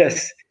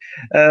 Yes.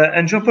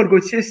 And Jean-Paul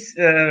Gaultier,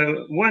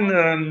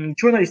 one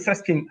journalist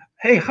asked him,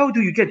 "Hey, how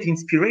do you get the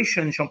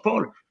inspiration,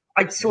 Jean-Paul?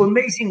 It's so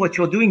amazing what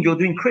you're doing. You're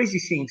doing crazy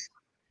things."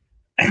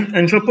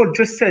 And Jean-Paul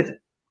just said,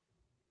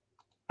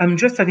 "I'm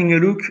just having a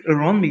look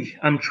around me.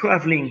 I'm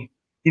traveling.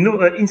 You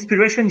know,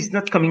 inspiration is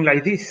not coming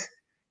like this.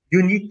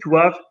 You need to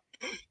have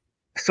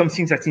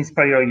something that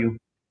inspires you."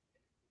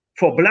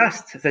 For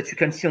Blast, that you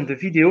can see on the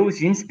video,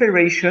 the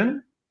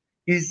inspiration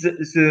is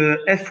the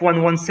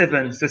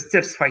F117, the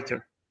stealth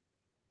fighter.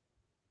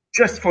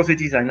 Just for the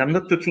design. I'm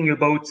not talking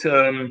about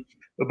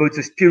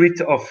the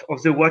spirit of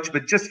the watch,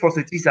 but just for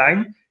the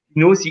design.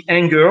 You know, the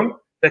angle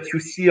that you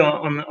see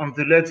on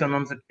the legs and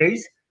on the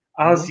case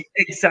are the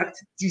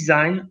exact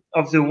design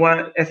of the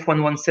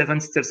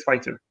F117 stealth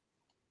fighter.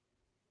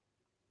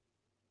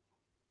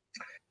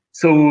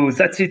 So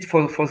that's it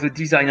for the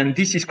design. And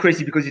this is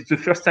crazy because it's the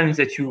first time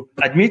that you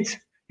admit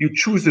you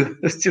choose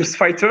a stealth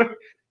fighter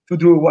to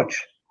do a watch.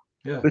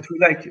 Yeah. But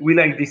we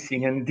like this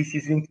thing, and this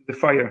is into the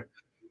fire.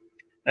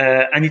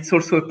 And it's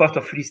also a part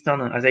of Ulysse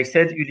Nardin. As I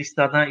said, Ulysse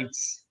Nardin,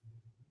 it's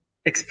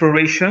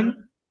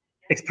exploration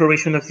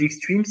of the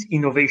extremes,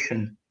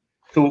 innovation.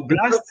 So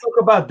Blast. Let's talk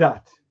about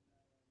that.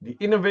 The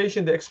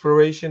innovation, the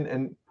exploration,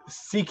 and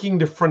seeking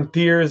the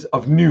frontiers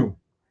of new.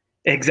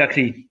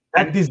 Exactly.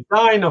 That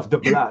design of the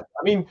Blast.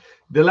 I mean,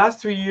 the last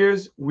 3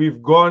 years,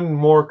 we've gone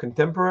more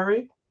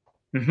contemporary.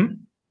 Mm-hmm.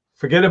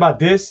 Forget about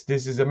this.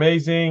 This is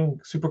amazing,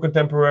 super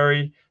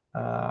contemporary.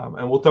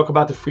 And we'll talk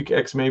about the Freak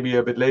X maybe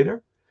a bit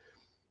later.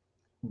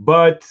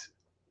 But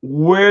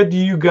where do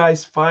you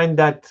guys find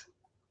that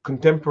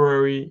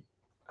contemporary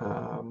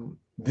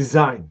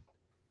design?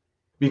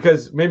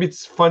 Because maybe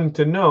it's fun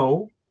to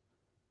know.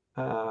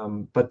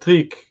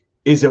 Patrick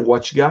is a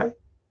watch guy,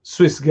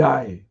 Swiss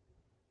guy,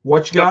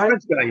 watch guy,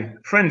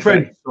 French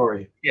guy.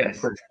 Sorry, yes.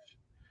 French.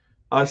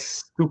 Us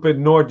stupid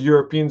North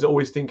Europeans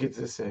always think it's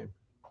the same.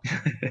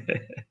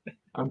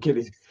 I'm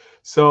kidding.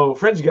 So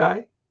French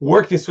guy,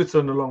 worked in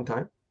Switzerland a long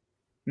time.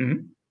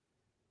 Mm-hmm.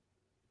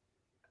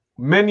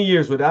 Many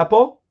years with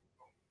Apple,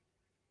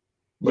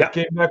 but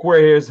came back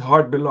where his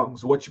heart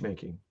belongs,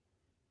 watchmaking.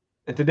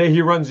 And today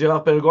he runs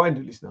Girard-Perregaux and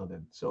Ulysse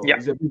Nardin. So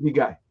he's a busy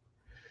guy.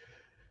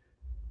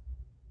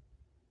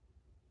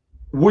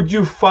 Would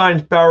you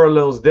find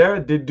parallels there?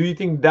 Do you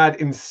think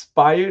that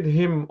inspired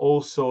him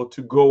also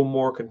to go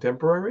more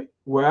contemporary?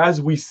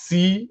 Whereas we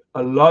see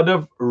a lot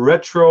of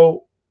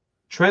retro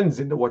trends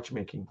in the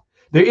watchmaking.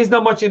 There is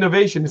not much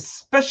innovation,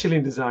 especially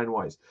in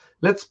design-wise.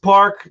 Let's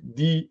park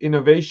the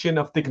innovation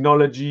of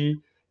technology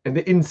and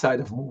the inside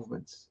of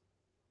movements.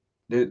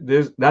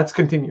 That's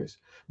continuous.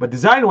 But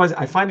design-wise,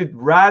 I find it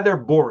rather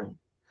boring.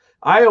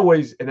 I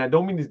always, and I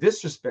don't mean it's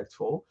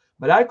disrespectful,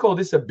 but I call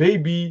this a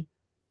baby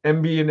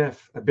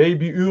MB&F, a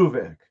baby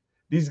Uhrwerk.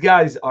 These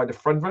guys are the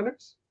front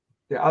runners.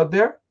 They're out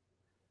there,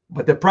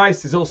 but the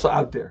price is also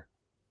out there.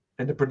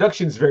 And the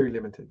production is very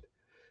limited.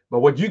 But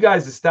what you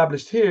guys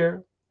established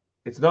here,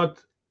 it's not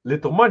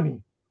little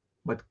money,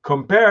 but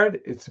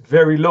compared, it's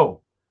very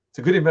low. It's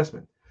a good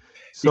investment.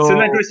 So, it's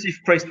an aggressive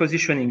price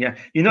positioning. Yeah,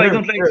 you know, I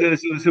don't like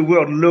the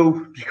word low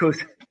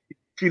because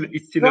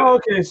it's still. No,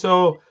 okay,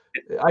 so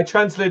I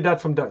translate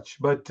that from Dutch,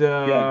 but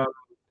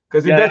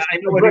because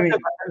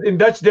in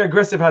Dutch, the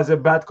aggressive has a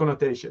bad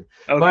connotation.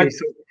 Okay, but,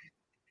 so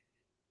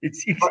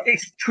it's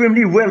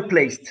extremely well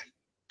placed.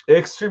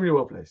 Extremely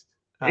well placed.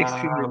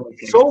 Extremely well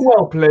placed. So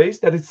well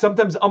placed that it's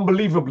sometimes it's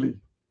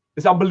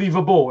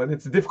unbelievable, and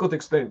it's difficult to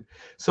explain.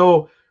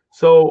 So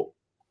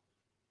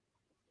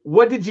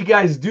what did you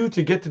guys do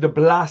to get to the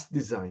Blast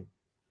design?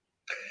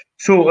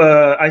 So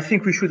I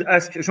think we should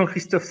ask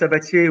Jean-Christophe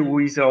Sabatier, who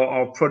is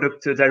our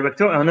product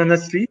director. And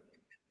honestly,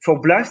 for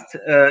Blast,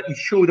 he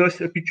showed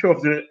us a picture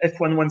of the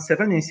F117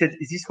 and he said,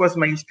 this was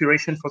my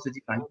inspiration for the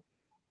design,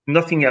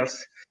 nothing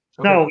else.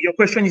 Okay. Now, your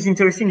question is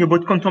interesting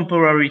about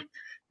contemporary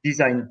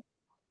design.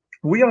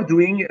 We are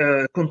doing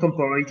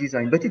contemporary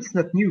design, but it's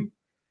not new.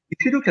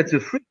 If you look at the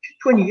Freak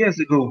 20 years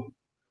ago,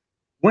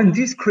 when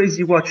this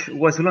crazy watch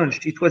was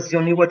launched, it was the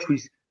only watch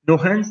with no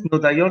hands, no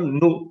dial,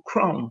 no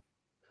crown.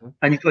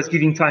 And it was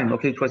giving time.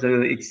 Okay,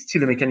 it's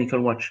still a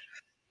mechanical watch.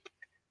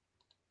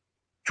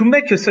 To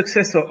make a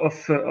success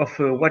of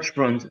a watch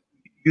brand,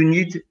 you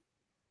need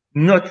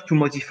not to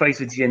modify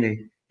the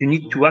DNA. You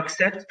need to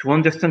accept, to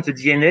understand the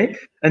DNA,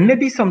 and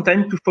maybe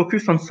sometimes to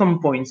focus on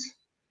some points.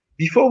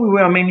 Before, we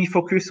were mainly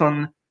focused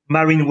on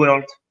marine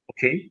world,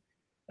 okay?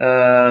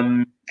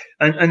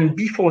 And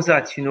before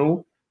that, you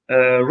know,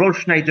 Rolf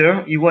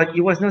Schneider, he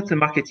was not a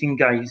marketing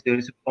guy. He's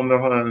the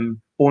former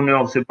owner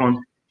of the brand.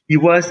 He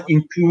was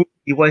into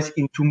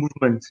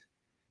movement.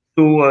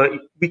 So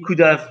we could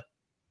have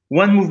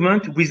one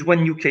movement with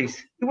one new case.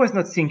 He was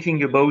not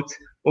thinking about,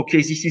 okay,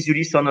 this is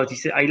Ulysse or not. He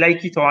said, I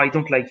like it or I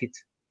don't like it.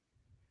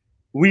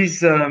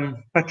 With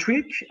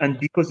Patrick, and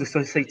because the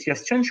society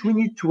has changed, we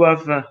need to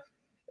have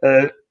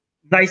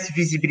nice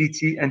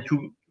visibility and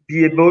to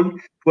be able to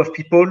have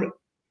people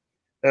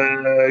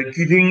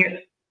giving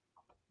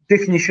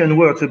definition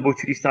words about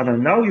Ulysse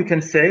Nardin. Now you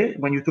can say,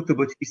 when you talk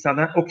about Ulysse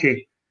Nardin,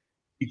 okay,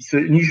 it's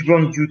a niche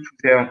brand due to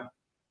their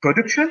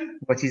production,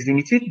 what is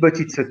limited, but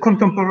it's a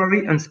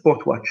contemporary and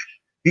sport watch.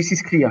 This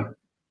is clear,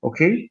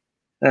 okay?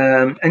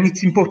 And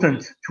it's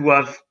important to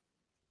have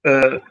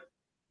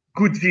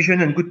good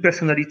vision and good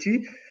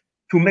personality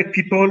to make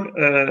people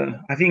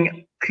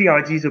having clear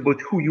ideas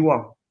about who you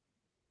are.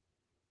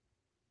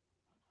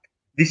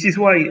 This is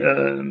why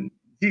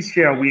this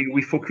year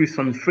we focus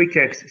on Freak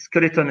X,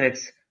 Skeleton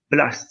X,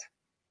 Blast,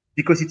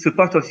 because it's a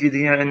part of the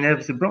DNA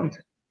of the brand.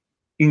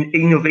 In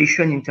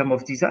innovation in terms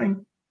of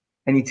design,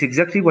 And it's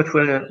exactly what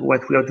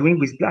we are doing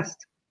with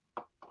Blast.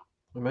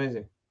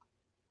 Amazing.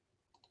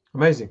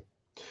 Amazing.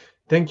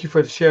 Thank you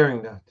for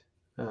sharing that.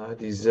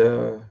 These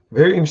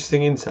very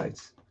interesting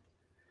insights.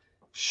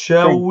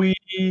 Shall we?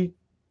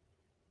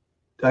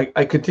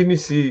 I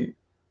continuously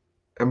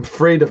am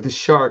afraid of the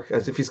shark,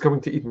 as if he's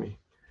coming to eat me.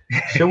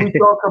 Shall we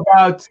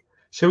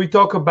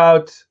talk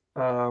about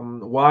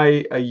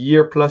why a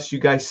year plus you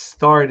guys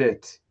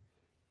started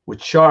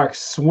with sharks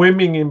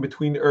swimming in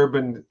between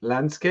urban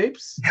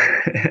landscapes?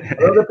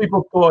 Other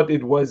people thought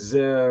it was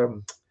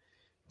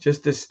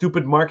just a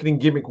stupid marketing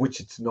gimmick,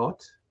 which it's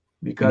not,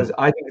 because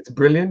I think it's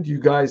brilliant. You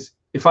guys,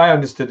 if I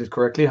understood it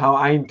correctly, how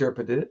I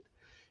interpreted it,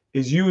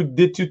 is you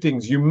did two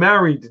things. You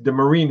married the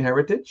marine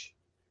heritage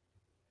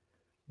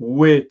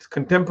with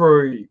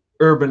contemporary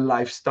urban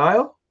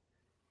lifestyle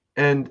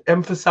and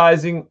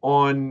emphasizing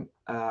on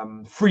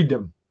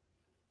freedom.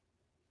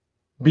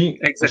 Being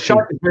exactly. The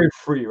shark is very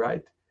free,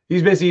 right?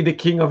 He's basically the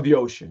king of the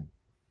ocean.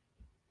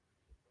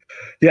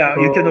 Yeah,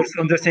 so, you can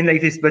also understand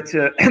like this, but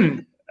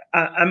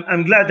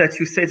I'm glad that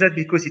you said that,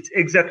 because it's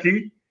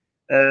exactly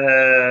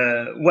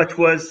what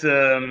was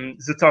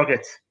the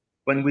target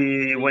when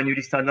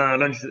Ulysse-Nardin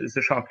launched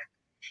the shark.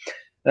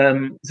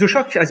 The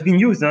shark has been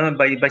used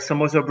by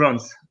some other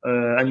brands,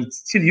 and it's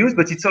still used,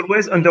 but it's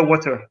always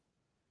underwater.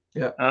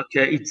 Yeah.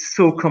 Okay, it's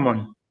so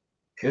common.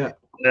 Yeah.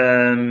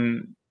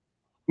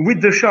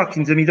 With the shark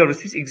in the middle of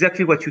the street,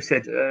 exactly what you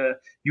said.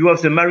 You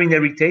have the marine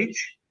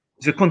heritage,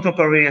 the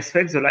contemporary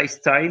aspect, the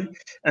lifestyle,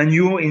 and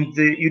you're in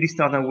the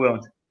Ulysse-Nardin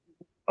world.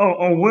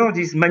 Our world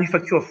is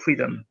manufacture of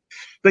freedom,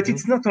 but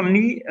it's not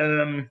only,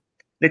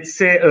 let's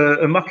say,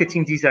 a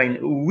marketing design.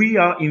 We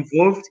are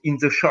involved in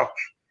the shark.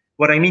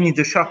 What I mean in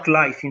the shark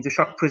life, in the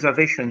shark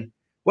preservation.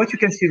 What you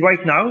can see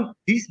right now,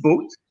 this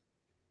boat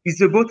is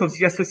the boat of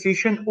the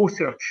association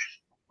OSearch.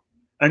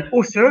 And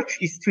OSearch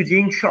is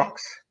studying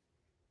sharks.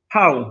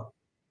 How?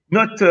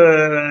 Not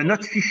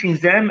fishing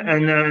them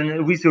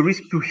and with the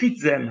risk to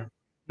hit them.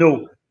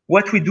 No.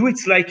 What we do,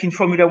 it's like in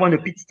Formula One, a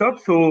pit stop.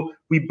 So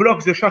we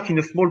block the shark in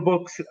a small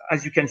box,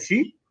 as you can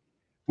see.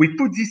 We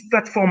put this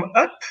platform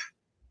up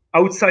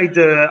outside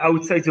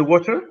the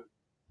water.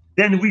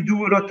 Then we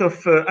do a lot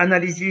of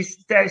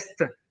analysis,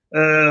 test,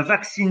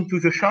 vaccine to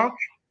the shark.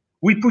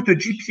 We put a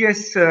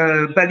GPS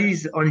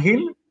balise on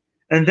him,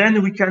 and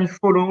then we can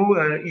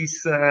follow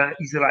his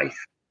life.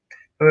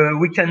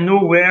 We can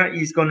know where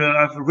he's going to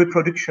have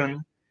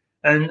reproduction,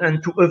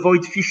 and to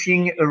avoid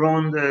fishing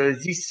around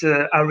this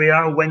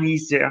area when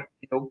he's there.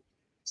 You know,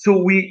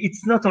 so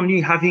it's not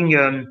only having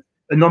an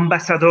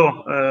ambassador.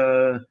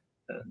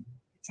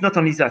 It's not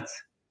only that.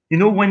 You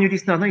know, when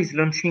Ulysse-Nardin is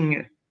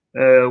launching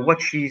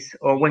watches,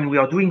 or when we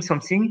are doing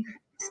something,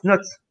 it's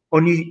not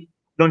only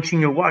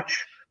launching a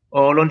watch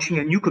or launching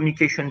a new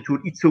communication tool.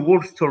 It's a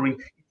whole story.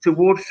 It's a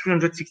whole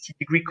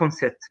 360-degree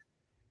concept.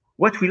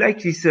 What we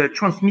like is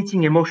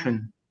transmitting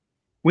emotion.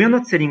 We are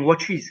not selling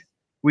watches.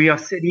 We are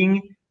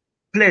selling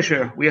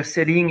pleasure. We are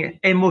selling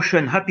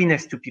emotion,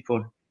 happiness to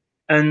people.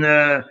 And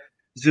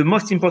the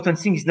most important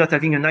thing is not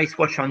having a nice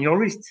watch on your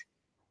wrist.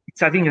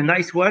 It's having a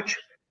nice watch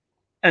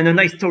and a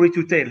nice story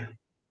to tell.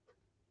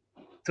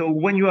 So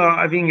when you are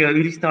having a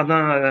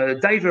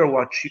Ulysse-Nardin diver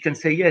watch, you can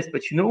say yes,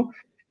 but you know,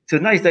 it's a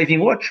nice diving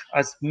watch,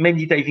 as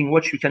many diving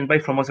watch you can buy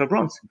from other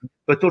brands.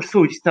 But also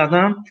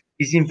Ulysse-Nardin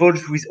is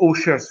involved with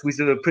OSearch, with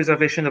the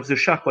preservation of the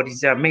shark, what is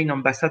their main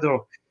ambassador.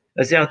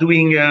 They are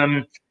doing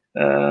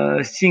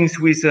things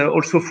with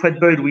also Fred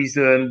Boyd with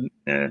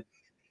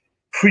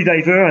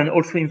Freediver, and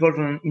also involved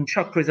in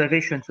shark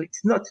preservation. So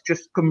it's not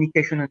just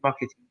communication and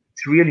marketing,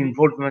 it's real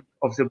involvement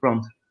of the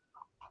brand.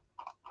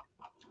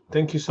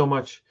 Thank you so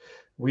much.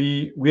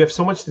 We have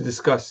so much to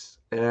discuss,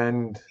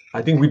 and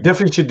I think we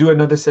definitely should do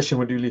another session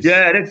with Ulysse.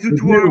 Yeah, let's do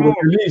tomorrow more.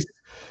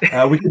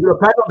 We can do a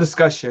panel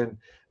discussion.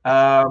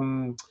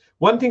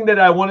 One thing that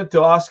I wanted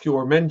to ask you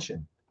or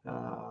mention,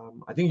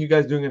 I think you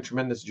guys are doing a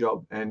tremendous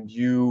job, and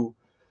you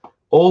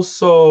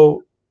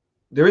also,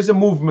 there is a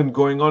movement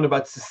going on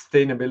about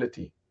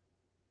sustainability.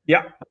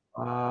 Yeah.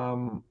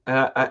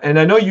 And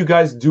I know you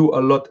guys do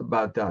a lot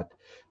about that.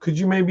 Could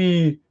you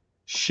maybe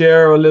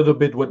share a little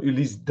bit what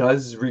Ulysse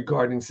does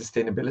regarding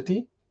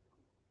sustainability?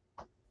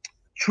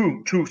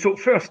 True. So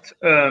first,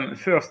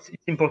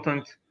 it's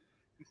important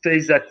to say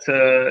that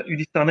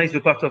Ulysse-Nardin is a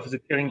part of the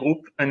Kering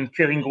Group, and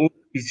Kering Group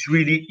is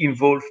really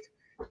involved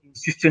in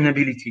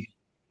sustainability.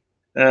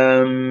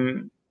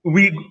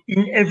 We,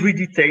 in every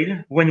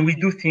detail, when we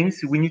do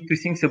things, we need to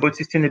think about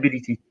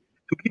sustainability.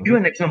 To give you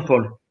an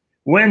example,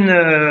 when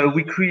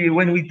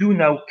we do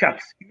now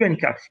caps, UN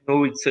caps, you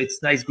know,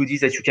 it's nice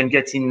goodies that you can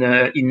get in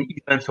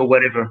events or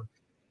whatever.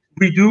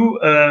 We do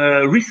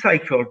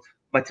recycled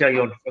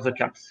material for the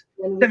caps.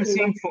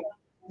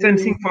 Same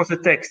thing for the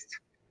text,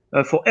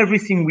 for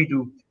everything we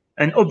do.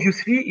 And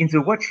obviously, in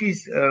the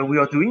watches we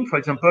are doing, for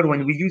example,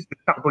 when we use the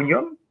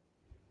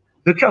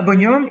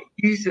carbonium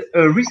is a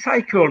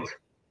recycled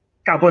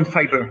carbon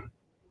fiber.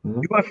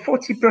 You have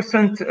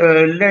 40%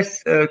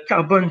 less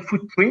carbon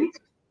footprint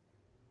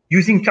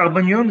using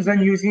carbonium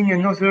than using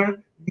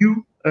another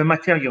new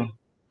material.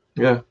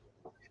 Yeah.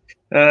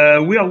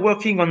 We are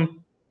working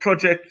on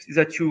projects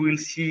that you will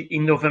see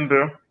in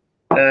November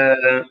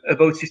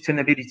about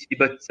sustainability,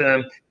 but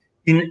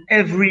in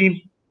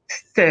every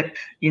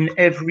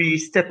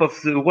step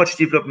of the watch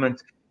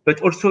development,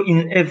 but also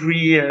in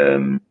every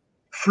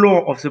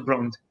floor of the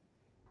brand,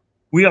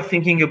 we are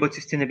thinking about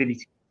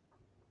sustainability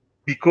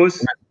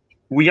because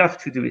we have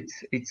to do it.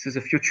 It's the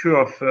future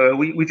of,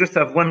 we just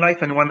have one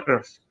life and one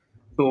earth.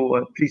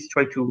 So please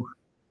try to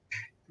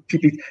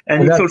keep it.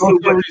 And it's also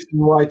the reason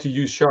why to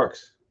use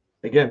sharks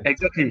again.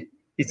 Exactly.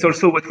 It's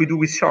also what we do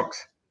with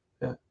sharks.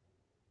 Yeah.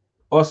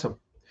 Awesome.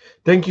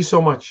 Thank you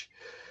so much.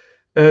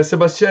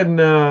 Sebastian,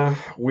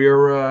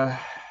 we're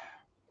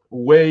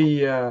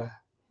way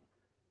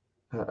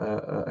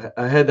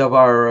ahead of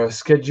our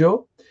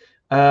schedule.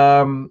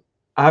 I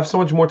have so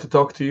much more to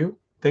talk to you.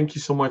 Thank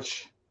you so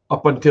much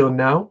up until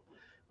now.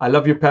 I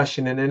love your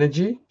passion and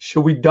energy.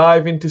 Should we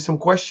dive into some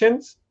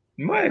questions?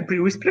 Well,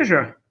 with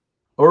pleasure.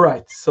 All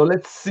right. So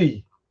let's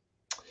see.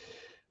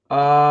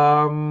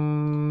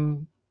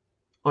 On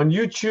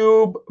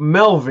YouTube,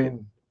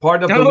 Melvin,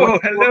 part of the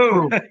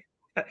hello.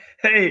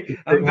 Hey,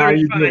 I'm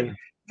very fine. Doing?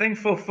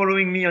 Thanks for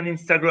following me on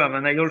Instagram,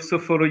 and I also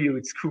follow you.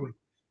 It's cool.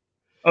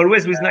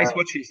 Always with nice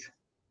watches.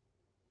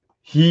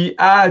 He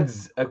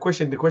adds a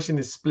question. The question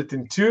is split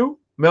in two.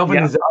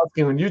 Melvin is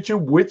asking on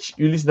YouTube, which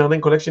Ulysse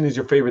Nardin collection is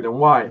your favorite and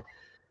why?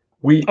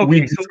 We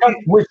discussed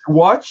which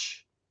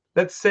watch.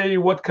 Let's say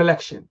what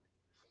collection.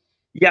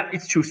 Yeah,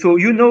 it's true. So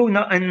you know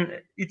now,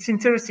 and it's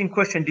interesting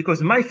question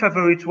because my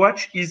favorite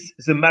watch is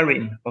the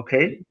Marine,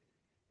 okay?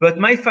 But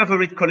my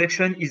favorite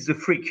collection is the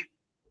Freak.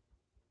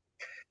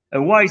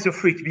 Why is the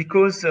Freak?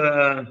 Because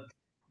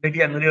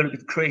maybe I'm a little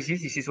bit crazy.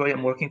 This is why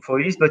I'm working for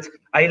Ulysse, but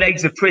I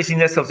like the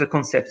craziness of the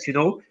concept. You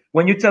know,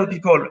 when you tell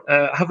people,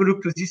 have a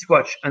look to this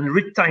watch and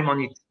read time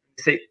on it,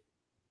 say,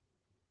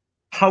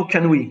 how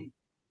can we?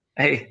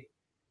 Hey,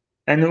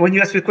 and when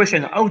you ask the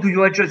question, how do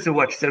you adjust the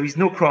watch? There is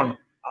no crown.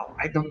 Oh,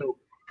 I don't know.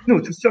 No,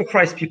 to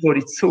surprise people,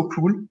 it's so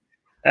cool.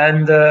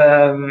 And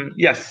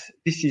yes,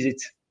 this is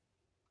it.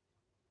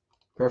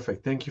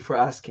 Perfect. Thank you for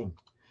asking.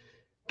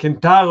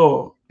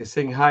 Kentaro is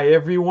saying hi,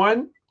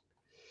 everyone.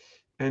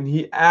 And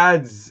he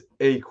adds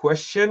a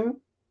question.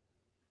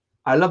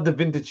 I love the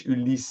vintage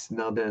Ulysse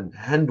Nardin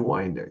hand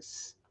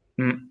winders.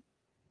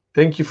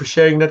 Thank you for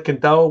sharing that,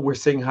 Kentaro. We're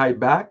saying hi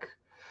back.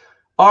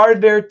 Are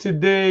there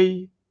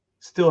today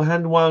still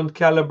hand wound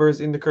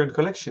calibers in the current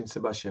collection,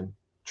 Sebastian?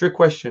 Trick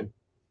question.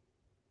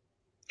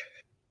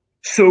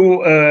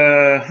 So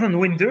hand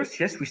winders,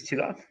 yes, we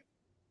still have.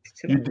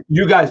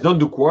 You guys don't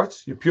do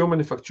quartz. You pure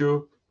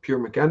manufacture, pure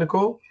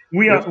mechanical.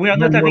 We are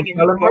not having any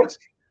quartz.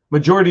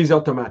 Majority is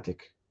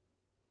automatic.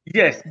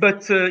 Yes,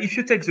 but if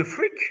you take the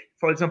Freak,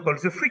 for example,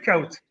 the Freak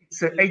out,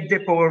 it's an 8-day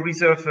power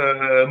reserve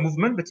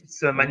movement, but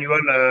it's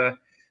manual.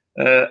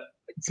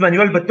 It's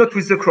manual, but not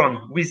with the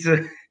crown, with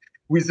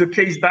the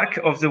case back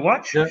of the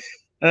watch. Yeah.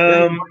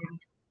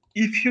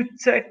 If you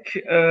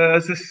take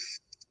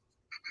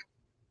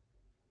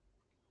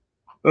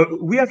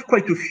we have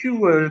quite a few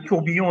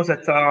tourbillons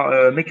that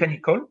are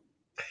mechanical.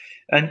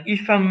 And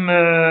if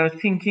I'm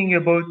thinking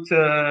about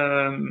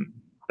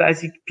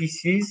basic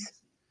pieces,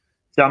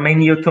 they are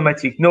mainly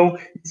automatic. No,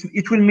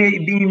 it will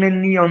be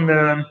mainly on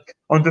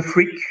the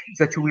Freak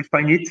that you will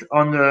find it,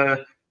 on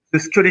the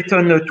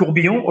skeleton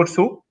tourbillon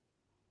also,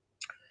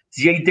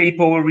 the 8-day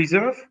power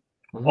reserve,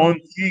 on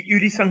the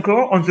Ulysse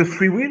Encore, on the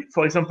freewheel.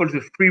 For example,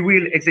 the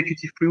freewheel,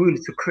 executive freewheel,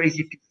 it's a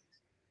crazy piece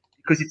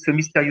because it's a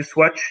mysterious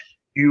watch.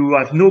 You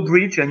have no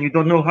bridge and you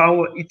don't know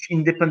how each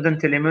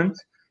independent element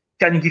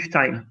can give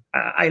time.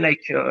 I like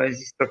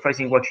these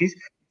surprising watches.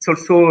 It's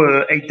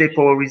also 8-day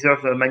power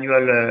reserve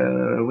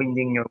manual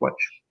winding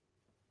watch.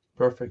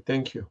 Perfect,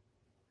 thank you.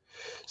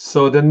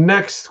 So the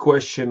next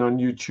question on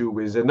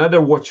YouTube is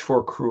another watch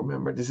for crew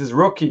member. This is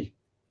Rocky.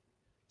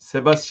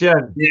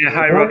 Sebastian. Yeah,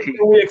 hi Rocky. When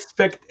can we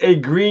expect a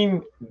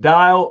green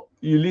dial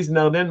Ulysse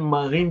Nardin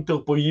Marine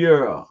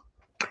Tourbillon?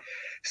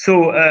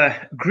 So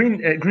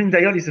green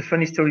dial is a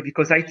funny story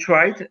because I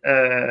tried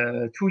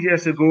 2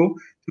 years ago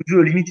to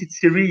do a limited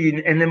series in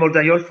enamel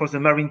dial for the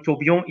Marine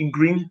Tourbillon in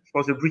green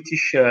for the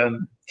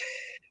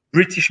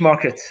British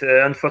market.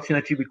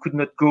 Unfortunately, we could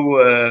not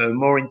go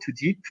more into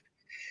deep,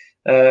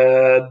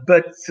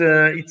 but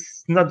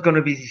it's not going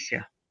to be this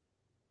year.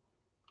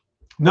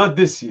 Not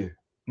this year.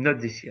 Not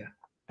this year.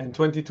 And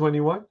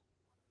 2021?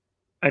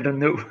 I don't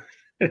know.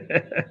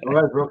 All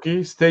right,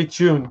 Rocky, stay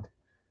tuned.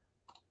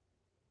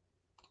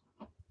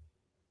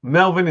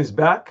 Melvin is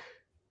back,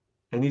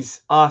 and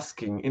he's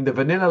asking, in the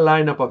vanilla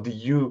lineup of the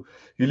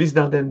Ulysse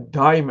Nardin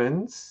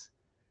Diamonds,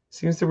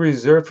 seems to be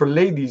reserved for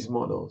ladies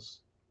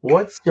models.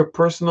 What's your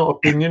personal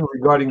opinion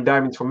regarding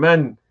diamonds for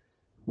men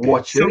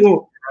watches?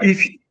 So,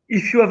 if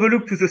you have a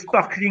look to the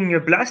sparkling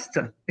blast,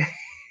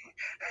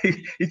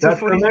 it's a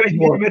 45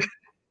 millimeter.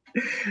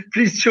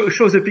 Please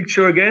show the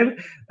picture again.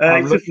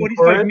 It's a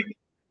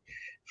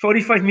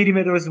 45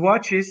 millimeters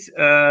watches.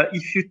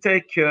 If you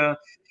take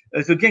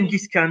the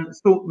Genghis Khan,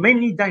 so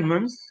many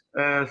diamonds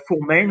for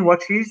men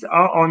watches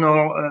are on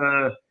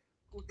our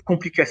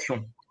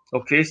complication.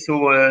 Okay, so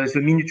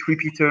the minute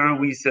repeater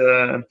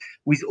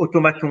with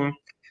automaton,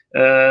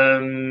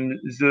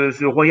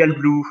 the Royal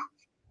Blue,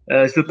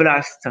 the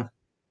Blast.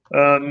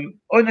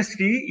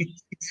 Honestly,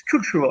 it's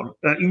cultural.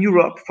 In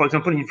Europe, for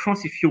example, in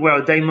France, if you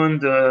wear a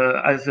diamond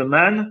as a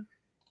man,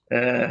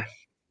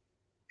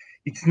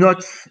 it's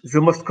not the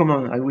most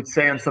common, I would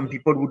say, and some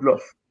people would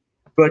laugh.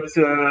 But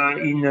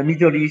in the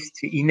Middle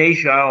East, in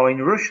Asia, or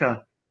in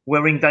Russia,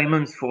 wearing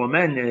diamonds for a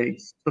man,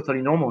 it's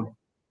totally normal.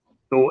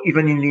 So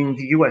even in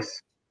the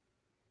US.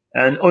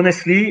 And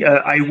honestly,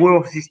 I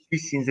wore this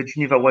piece in the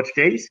Geneva Watch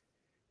Days.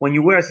 When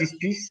you wear this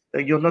piece,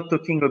 you're not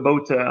talking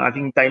about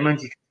having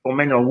diamonds for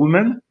men or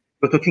women.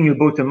 You're talking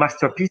about a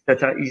masterpiece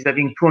that is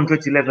having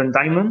 211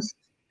 diamonds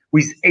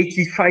with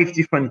 85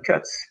 different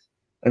cuts.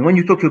 And when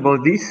you talk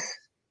about this,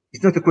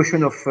 it's not a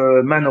question of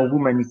man or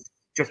woman. It's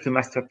just a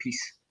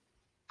masterpiece.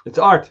 It's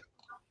art.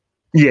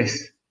 Yes.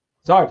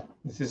 It's art.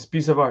 This is a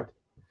piece of art.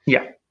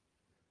 Yeah.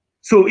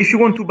 So if you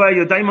want to buy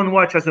a diamond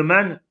watch as a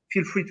man,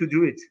 feel free to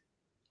do it.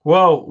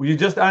 Well, you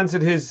just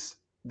answered his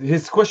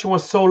question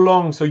was so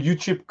long, so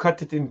YouTube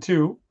cut it in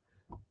two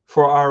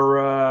for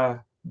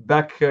our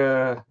back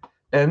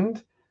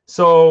end.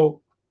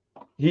 So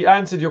he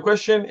answered your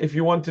question. If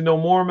you want to know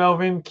more,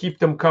 Melvin, keep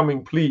them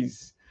coming,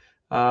 please.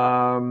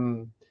 Let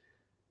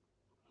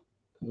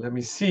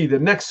me see. The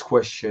next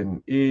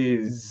question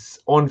is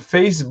on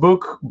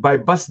Facebook by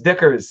Bas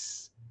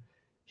Dekkers.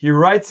 He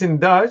writes in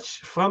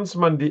Dutch,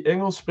 Fransman die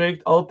Engels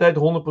spreekt altijd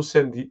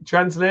 100%. He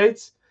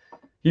translates,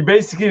 he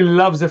basically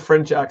loves a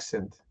French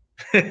accent.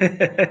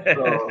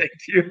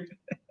 Thank you.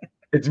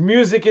 It's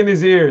music in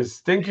his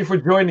ears. Thank you for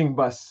joining,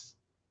 Bas.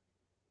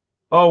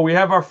 Oh, we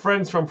have our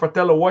friends from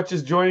Fratello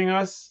Watches joining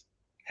us.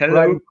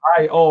 Hello.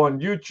 Hi, on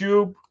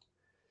YouTube.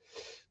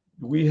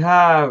 We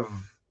have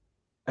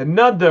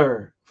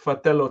another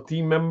Fratello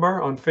team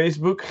member on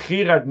Facebook,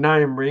 Gerard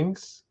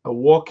Nijmrings, a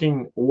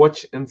walking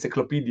watch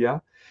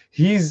encyclopedia.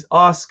 He's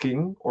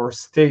asking or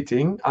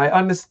stating, I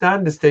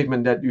understand the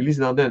statement that Ulysse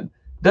Nardin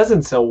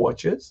doesn't sell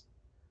watches,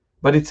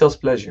 but it sells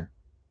pleasure.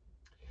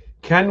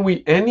 Can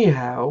we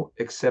anyhow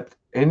accept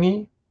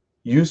any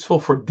useful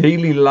for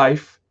daily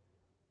life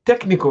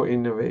technical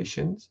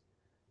innovations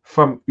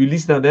from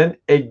Ulysse Nardin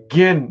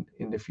again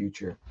in the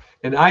future?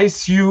 And I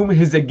assume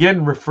his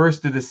again refers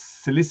to the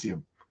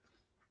silicium.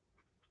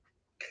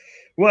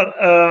 Well,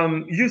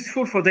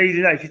 useful for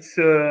daily life. It's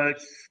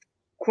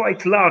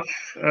quite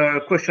large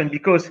question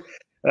because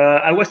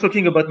I was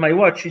talking about my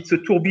watch. It's a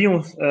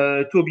tourbillon,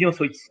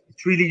 so it's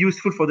really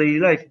useful for daily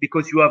life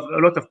because you have a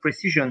lot of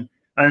precision.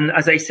 And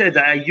as I said,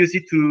 I use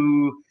it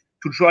to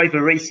drive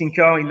a racing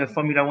car in a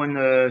Formula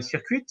One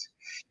circuit.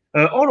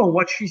 All our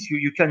watches,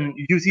 you can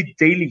use it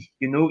daily.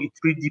 You know, it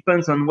really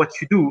depends on what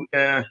you do.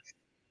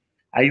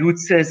 I would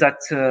say that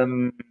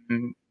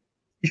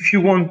if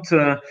you want,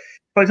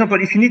 for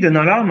example, if you need an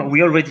alarm,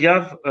 we already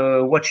have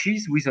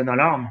watches with an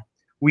alarm.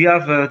 We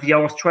have the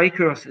hour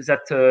strikers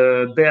that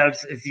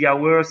bells the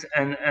hours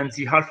and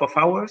the half of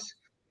hours.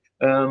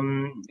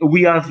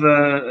 We have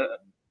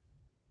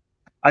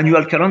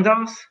annual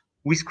calendars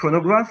with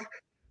chronograph.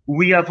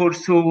 We have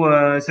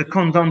also the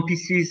countdown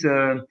pieces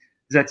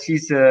that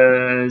is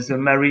the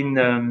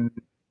marine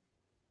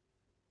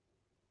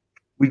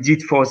we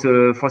did for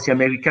the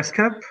America's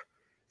Cup.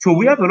 So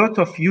we have a lot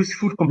of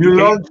useful complications.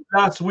 You launched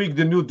last week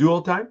the new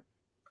dual time?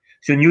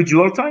 The new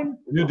dual time?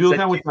 The new dual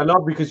time, which I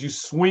love because you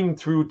swing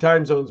through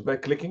time zones by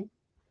clicking.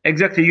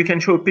 Exactly. You can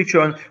show a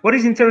picture. And what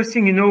is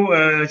interesting, you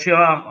know,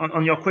 Gerard,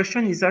 on your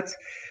question is that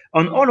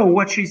on all our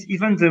watches,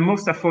 even the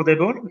most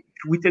affordable,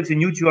 if we take the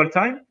new dual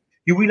time,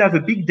 you will have a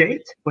big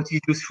date, what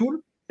is useful,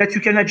 that you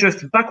can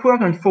adjust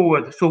backward and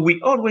forward. So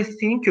we always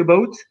think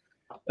about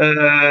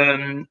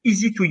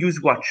easy to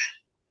use watch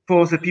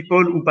for the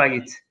people who buy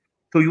it.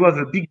 So you have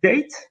a big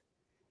date.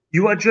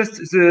 You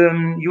adjust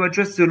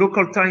the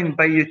local time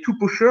by two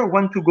pusher,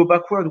 one to go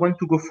backward, one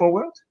to go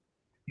forward.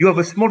 You have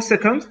a small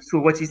second, so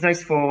what is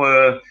nice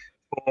for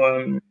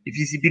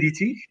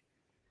visibility,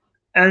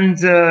 and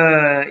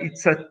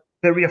it's a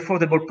very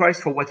affordable price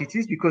for what it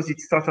is because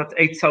it starts at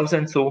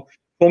 8,000. So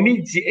for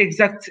me, the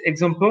exact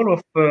example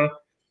of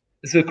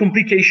the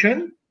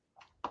complication,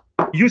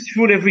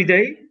 useful every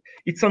day.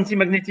 It's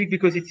anti-magnetic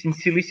because it's in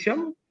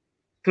silicium,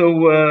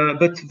 so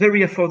but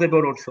very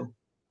affordable also,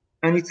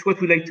 and it's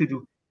what we like to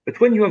do. But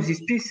when you have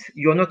this piece,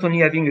 you're not only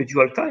having a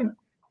dual time,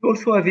 you're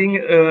also having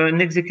an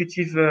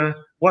executive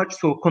watch,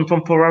 so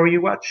contemporary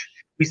watch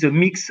with a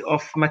mix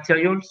of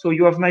material. So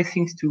you have nice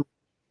things to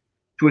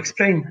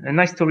explain, a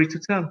nice story to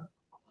tell.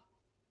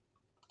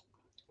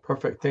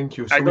 Perfect, thank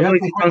you. So I don't know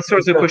if it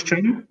answers the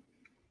question,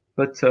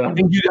 but I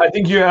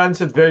think you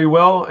answered very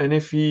well. And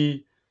if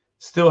he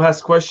still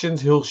has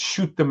questions, he'll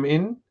shoot them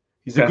in.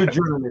 He's a good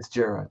journalist,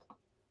 Gerard.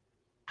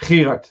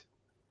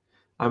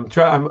 I'm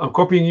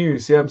copying you.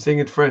 See, I'm saying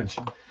it French.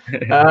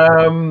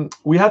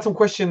 We had some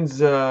questions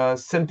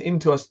sent in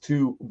to us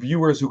to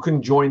viewers who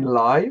couldn't join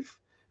live,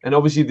 and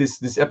obviously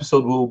this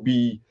episode will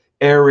be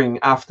airing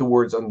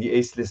afterwards on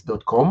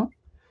theacelist.com.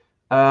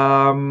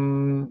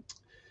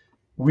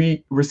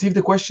 We received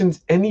the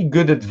questions: any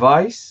good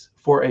advice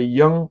for a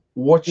young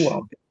watch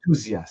Wow.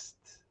 enthusiast?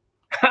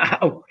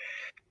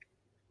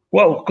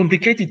 Wow,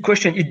 complicated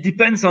question. It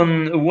depends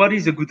on what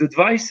is a good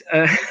advice.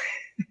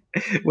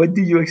 What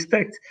do you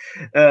expect?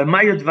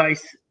 My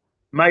advice,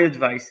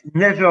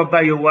 never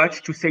buy a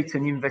watch to say it's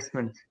an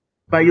investment.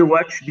 Buy a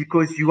watch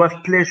because you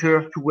have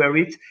pleasure to wear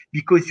it,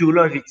 because you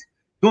love it.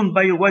 Don't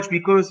buy a watch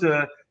because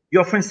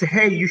your friends say,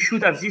 hey, you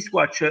should have this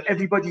watch.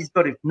 Everybody's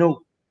got it.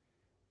 No.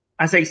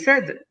 As I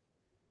said,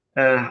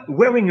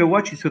 wearing a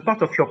watch is a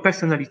part of your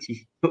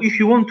personality. So if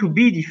you want to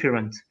be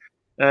different,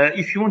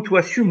 if you want to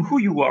assume who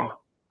you are,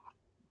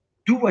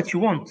 do what you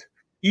want.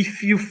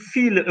 If you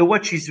feel a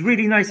watch is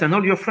really nice and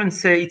all your friends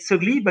say it's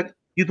ugly, but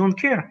you don't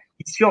care,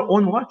 it's your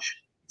own watch.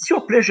 It's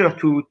your pleasure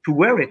to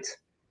wear it.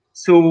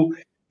 So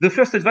the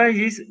first advice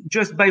is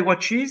just buy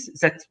watches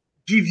that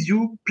gives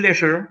you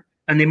pleasure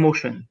and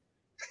emotion.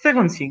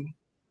 Second thing,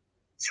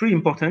 it's really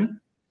important,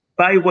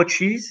 buy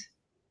watches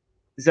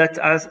that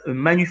has a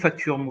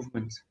manufacturer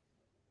movement,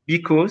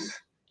 because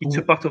it's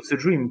a part of the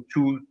dream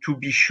to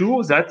be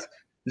sure that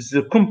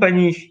the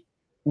company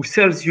who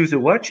sells you the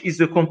watch is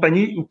the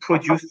company who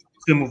produced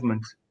the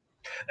movement.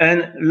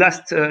 And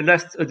last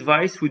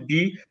advice would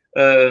be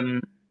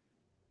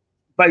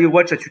buy a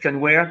watch that you can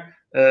wear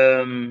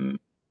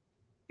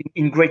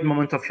in great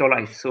moment of your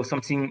life. So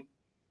something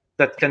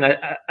that can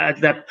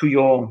adapt to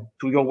your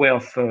way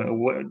of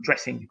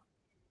dressing.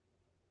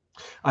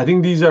 I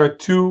think these are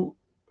two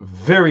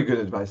very good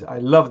advice. I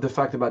love the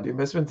fact about the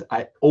investment.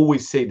 I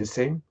always say the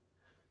same.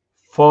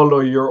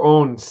 Follow your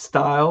own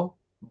style.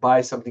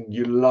 Buy something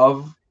you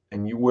love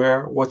and you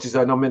wear. Watches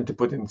are not meant to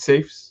put in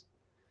safes,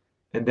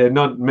 and they're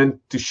not meant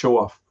to show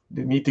off.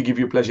 They need to give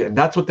you pleasure. And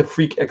that's what the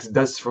Freak X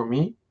does for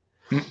me.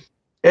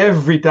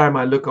 Every time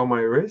I look on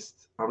my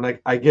wrist, I'm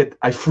like,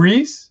 I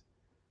freeze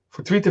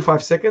for 3 to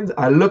 5 seconds.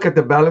 I look at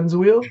the balance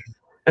wheel,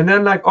 and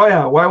then like, oh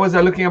yeah, why was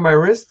I looking at my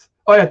wrist?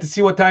 Oh yeah, to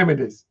see what time it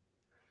is.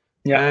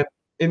 Yeah. And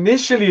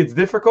initially it's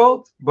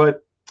difficult,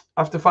 but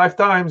after 5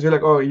 times, you're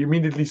like, oh, you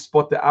immediately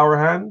spot the hour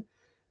hand,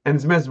 and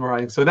it's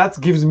mesmerizing. So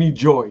that gives me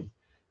joy.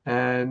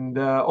 And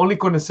only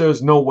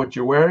connoisseurs know what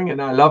you're wearing,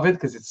 and I love it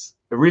because it's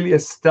really a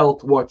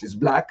stealth watch. It's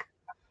black,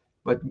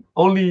 but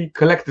only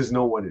collectors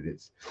know what it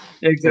is.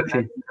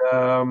 Exactly.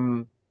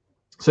 And,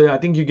 so yeah, I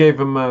think you gave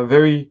him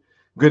very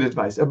good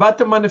advice. About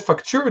the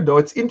manufacturer, though,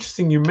 it's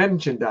interesting you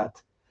mentioned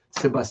that,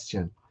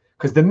 Sebastian,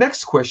 because the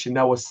next question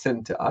that was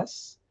sent to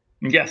us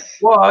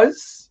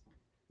was,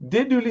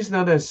 did Ulysse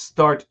Nardin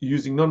start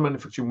using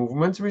non-manufacturing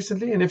movements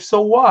recently? And if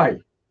so, why?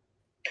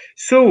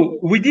 So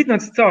we did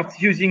not start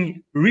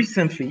using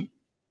recently,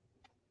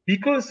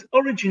 because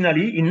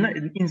originally in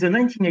the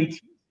 1980s,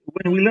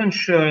 when we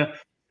launched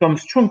some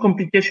strong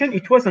complication,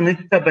 it was on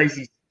ETA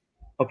basis,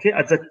 okay,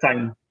 at that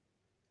time.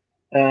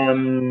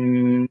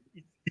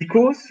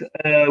 Because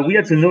we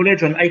had the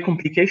knowledge on eye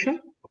complication,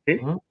 okay?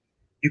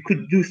 You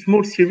could do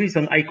small series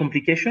on eye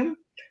complication,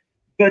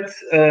 but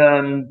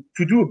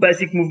to do a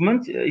basic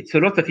movement, it's a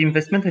lot of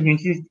investment, and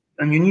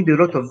you need a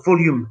lot of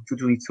volume to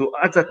do it. So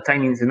at that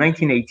time in the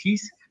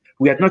 1980s,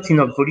 we had not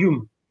enough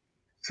volume.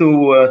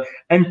 So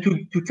and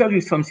to tell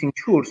you something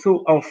true,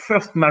 also our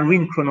first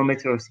marine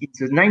chronometers in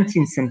the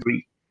 19th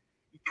century,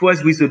 it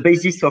was with the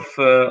basis of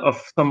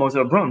some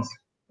other brands,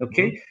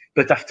 okay?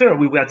 But after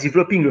we were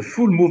developing a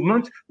full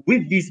movement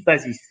with this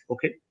basis,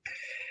 okay?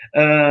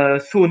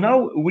 So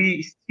now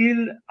we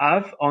still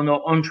have on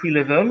our entry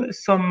level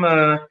some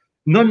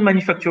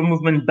non-manufactured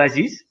movement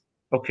bases,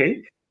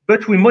 okay?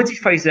 But we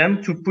modify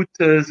them to put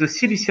the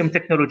silicium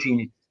technology in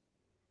it,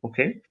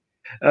 okay?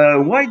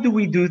 Why do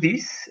we do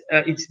this?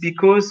 It's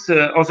because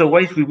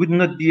otherwise we would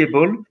not be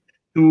able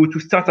to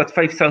start at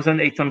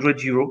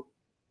 5,800 euro,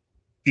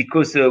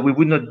 because we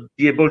would not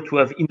be able to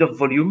have enough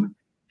volume.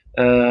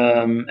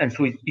 And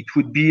so it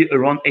would be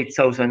around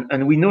 8,000.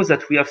 And we know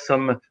that we have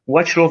some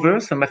watch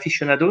lovers, some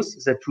aficionados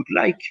that would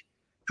like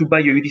to buy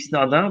a Ulysse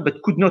Nardin,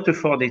 but could not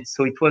afford it.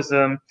 So it was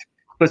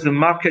the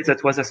market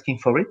that was asking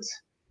for it.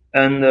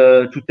 And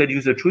to tell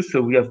you the truth,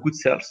 so we have good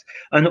sales.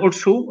 And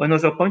also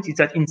another point is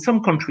that in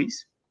some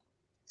countries,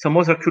 some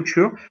other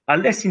culture are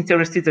less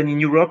interested than in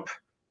Europe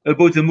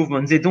about the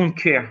movement. They don't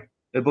care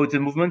about the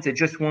movement. They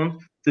just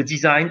want the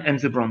design and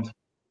the brand.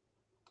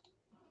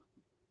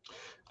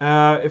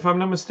 If I'm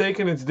not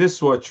mistaken, it's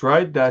this watch,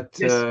 right? That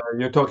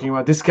you're talking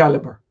about, this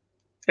caliber.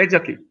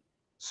 Exactly.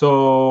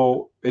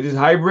 So it is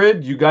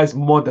hybrid. You guys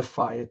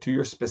modify it to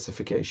your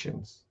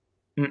specifications.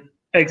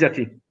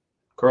 Exactly.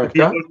 Correct.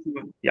 Huh?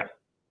 Yeah.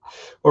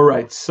 All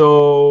right.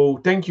 So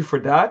thank you for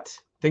that.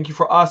 Thank you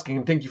for asking,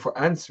 and thank you for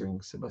answering,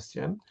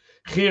 Sebastian.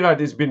 Gerard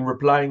has been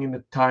replying in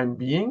the time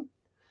being.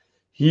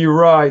 He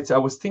writes, I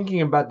was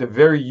thinking about the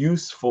very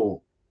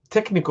useful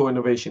technical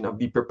innovation of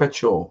the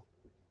perpetual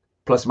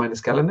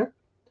plus-minus calendar,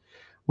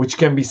 which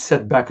can be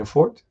set back and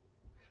forth.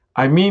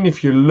 I mean,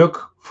 if you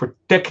look for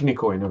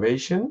technical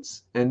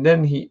innovations, and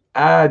then he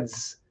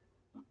adds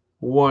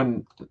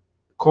one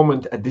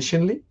comment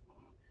additionally,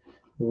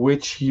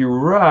 which he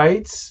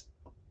writes,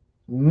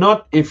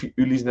 not if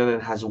Ulysse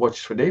Nardin has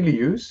watches for daily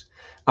use.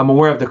 I'm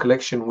aware of the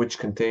collection, which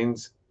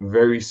contains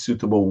very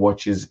suitable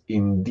watches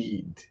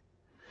indeed.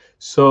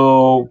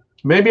 So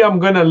maybe I'm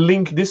going to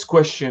link this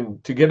question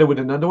together with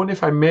another one,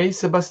 if I may,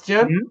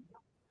 Sébastien.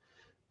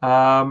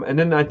 Mm-hmm. And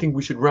then I think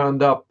we should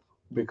round up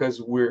because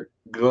we're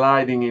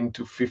gliding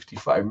into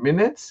 55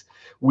 minutes.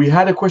 We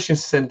had a question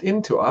sent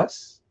in to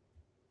us.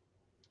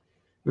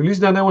 Ulysse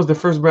Nardin was the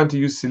first brand to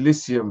use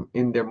silicium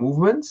in their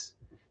movements.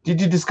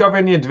 Did you discover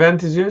any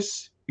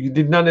advantages you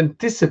did not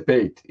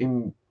anticipate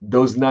in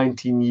those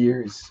 19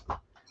 years?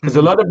 Because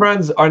a lot of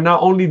brands are now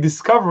only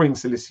discovering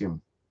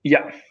silicium.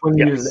 Yeah. 20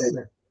 years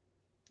later.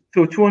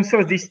 So to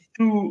answer these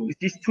two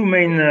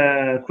main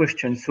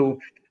questions. So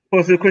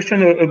for the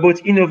question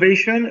about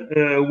innovation,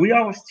 we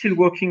are still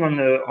working on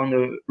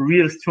a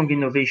real strong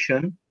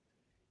innovation.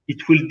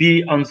 It will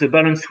be on the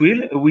balance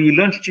wheel. We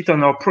launched it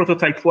on our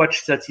prototype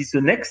watch that is the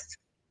next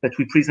that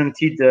we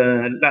presented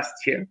last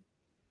year.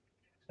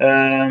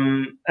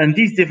 And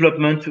this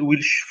development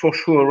will for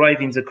sure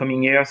arrive in the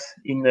coming years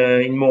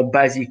in more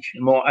basic,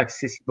 more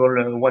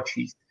accessible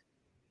watches.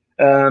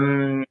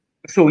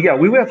 So yeah,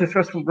 we were the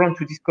first brand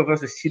to discover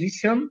the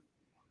silicium.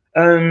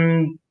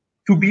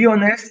 To be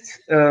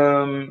honest,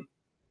 all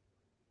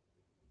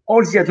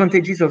the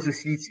advantages of the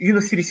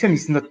silicium, silicium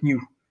is not new.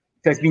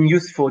 It has been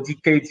used for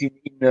decades in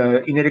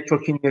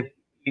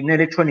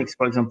electronics,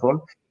 for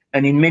example,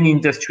 and in many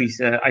industries.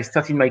 I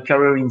started my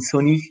career in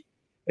Sony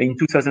in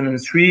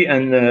 2003,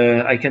 and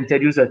I can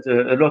tell you that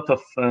a lot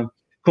of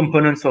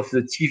components of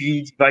the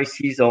TV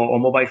devices or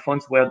mobile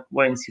phones were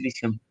in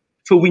silicium.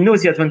 So we know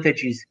the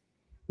advantages.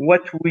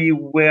 What we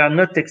were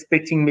not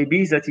expecting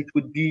maybe is that it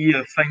would be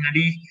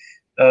finally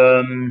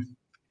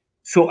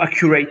so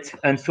accurate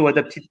and so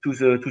adapted to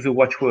the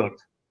watch world.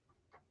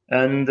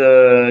 And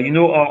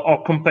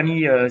our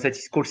company that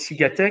is called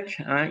Sigatech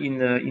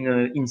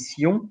in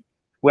Sion,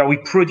 where we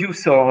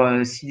produce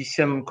our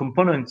silicium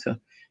components,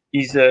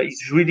 is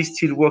really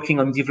still working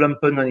on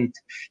development on it.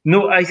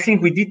 No, I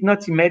think we did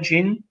not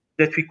imagine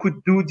that we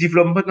could do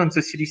development on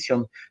the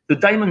silicium. The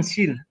diamond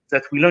seal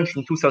that we launched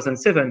in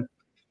 2007,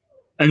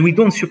 and we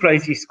don't supply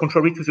this,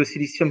 contrary to the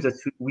silicium that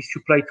we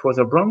supply to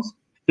other brands.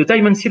 The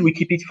diamond seal, we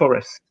keep it for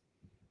us.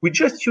 We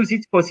just use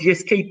it for the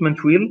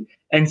escapement wheel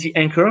and the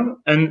anchor.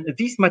 And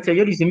this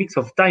material is a mix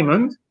of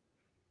diamond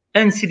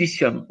and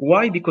silicium.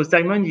 Why? Because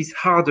diamond is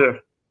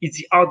harder. It's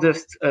the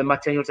hardest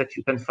material that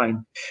you can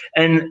find.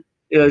 And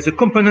the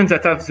components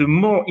that have the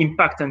more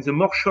impact and the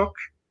more shock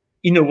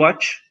in a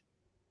watch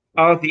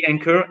are the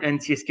anchor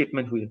and the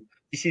escapement wheel.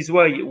 This is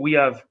why we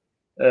have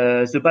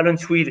the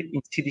balance wheel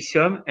in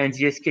silicium and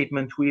the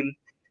escapement wheel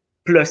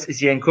plus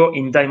the anchor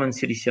in diamond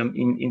silicium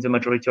in the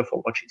majority of our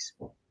watches.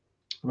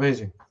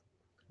 Amazing.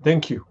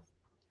 Thank you.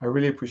 I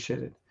really appreciate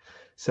it.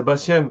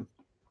 Sébastien,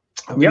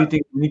 I really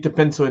think we need to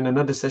pencil in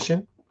another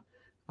session.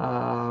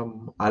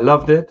 I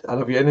loved it. I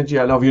love your energy.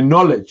 I love your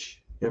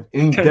knowledge. You have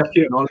in-depth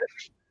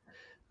knowledge.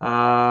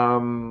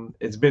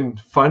 It's been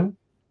fun.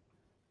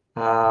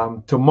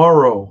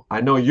 Tomorrow,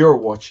 I know you're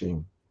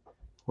watching.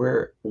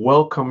 We're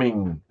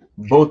welcoming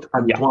both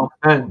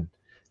Antoine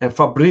and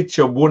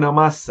Fabrizio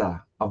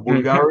Bonamassa of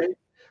Bulgari.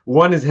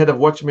 One is head of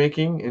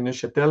watchmaking in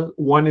Neuchâtel.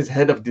 One is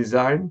head of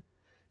design.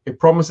 It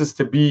promises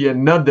to be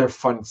another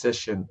fun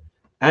session,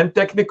 and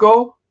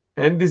technical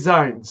and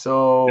design.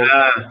 So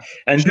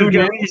and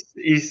Bulgari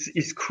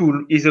is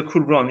cool. Is a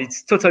cool brand.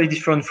 It's totally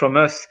different from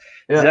us.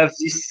 They have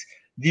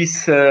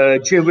this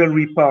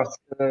jewelry part,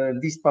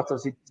 this part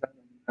of the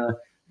design.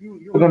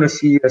 You're gonna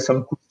see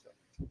some cool stuff.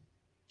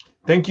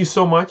 Thank you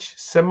so much.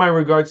 Send my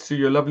regards to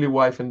your lovely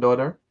wife and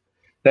daughter.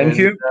 Thank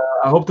you.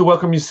 I hope to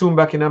welcome you soon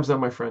back in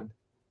Amsterdam, my friend.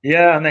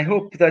 Yeah, and I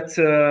hope that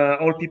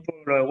all people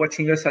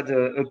watching us had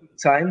a good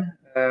time,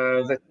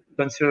 that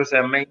answers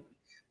their main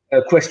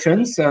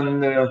questions.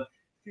 And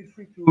feel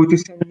free to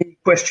send me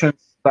questions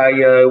by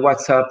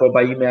WhatsApp or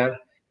by email.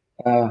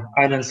 I'll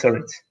answer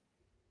it.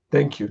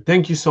 Thank you.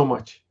 Thank you so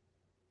much.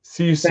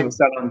 See you soon. Thanks,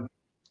 Alan.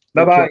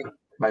 Bye-bye.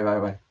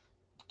 Bye-bye.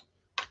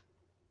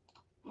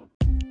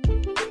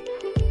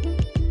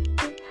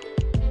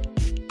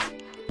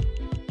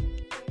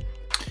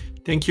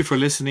 Thank you for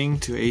listening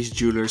to Ace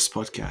Jewelers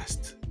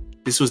podcast.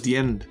 This was the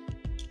end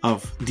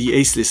of the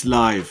Acelist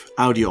Live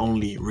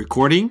audio-only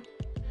recording.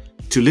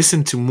 To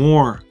listen to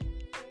more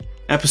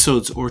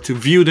episodes or to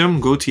view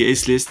them, go to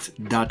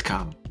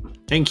acelist.com.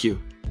 Thank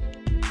you.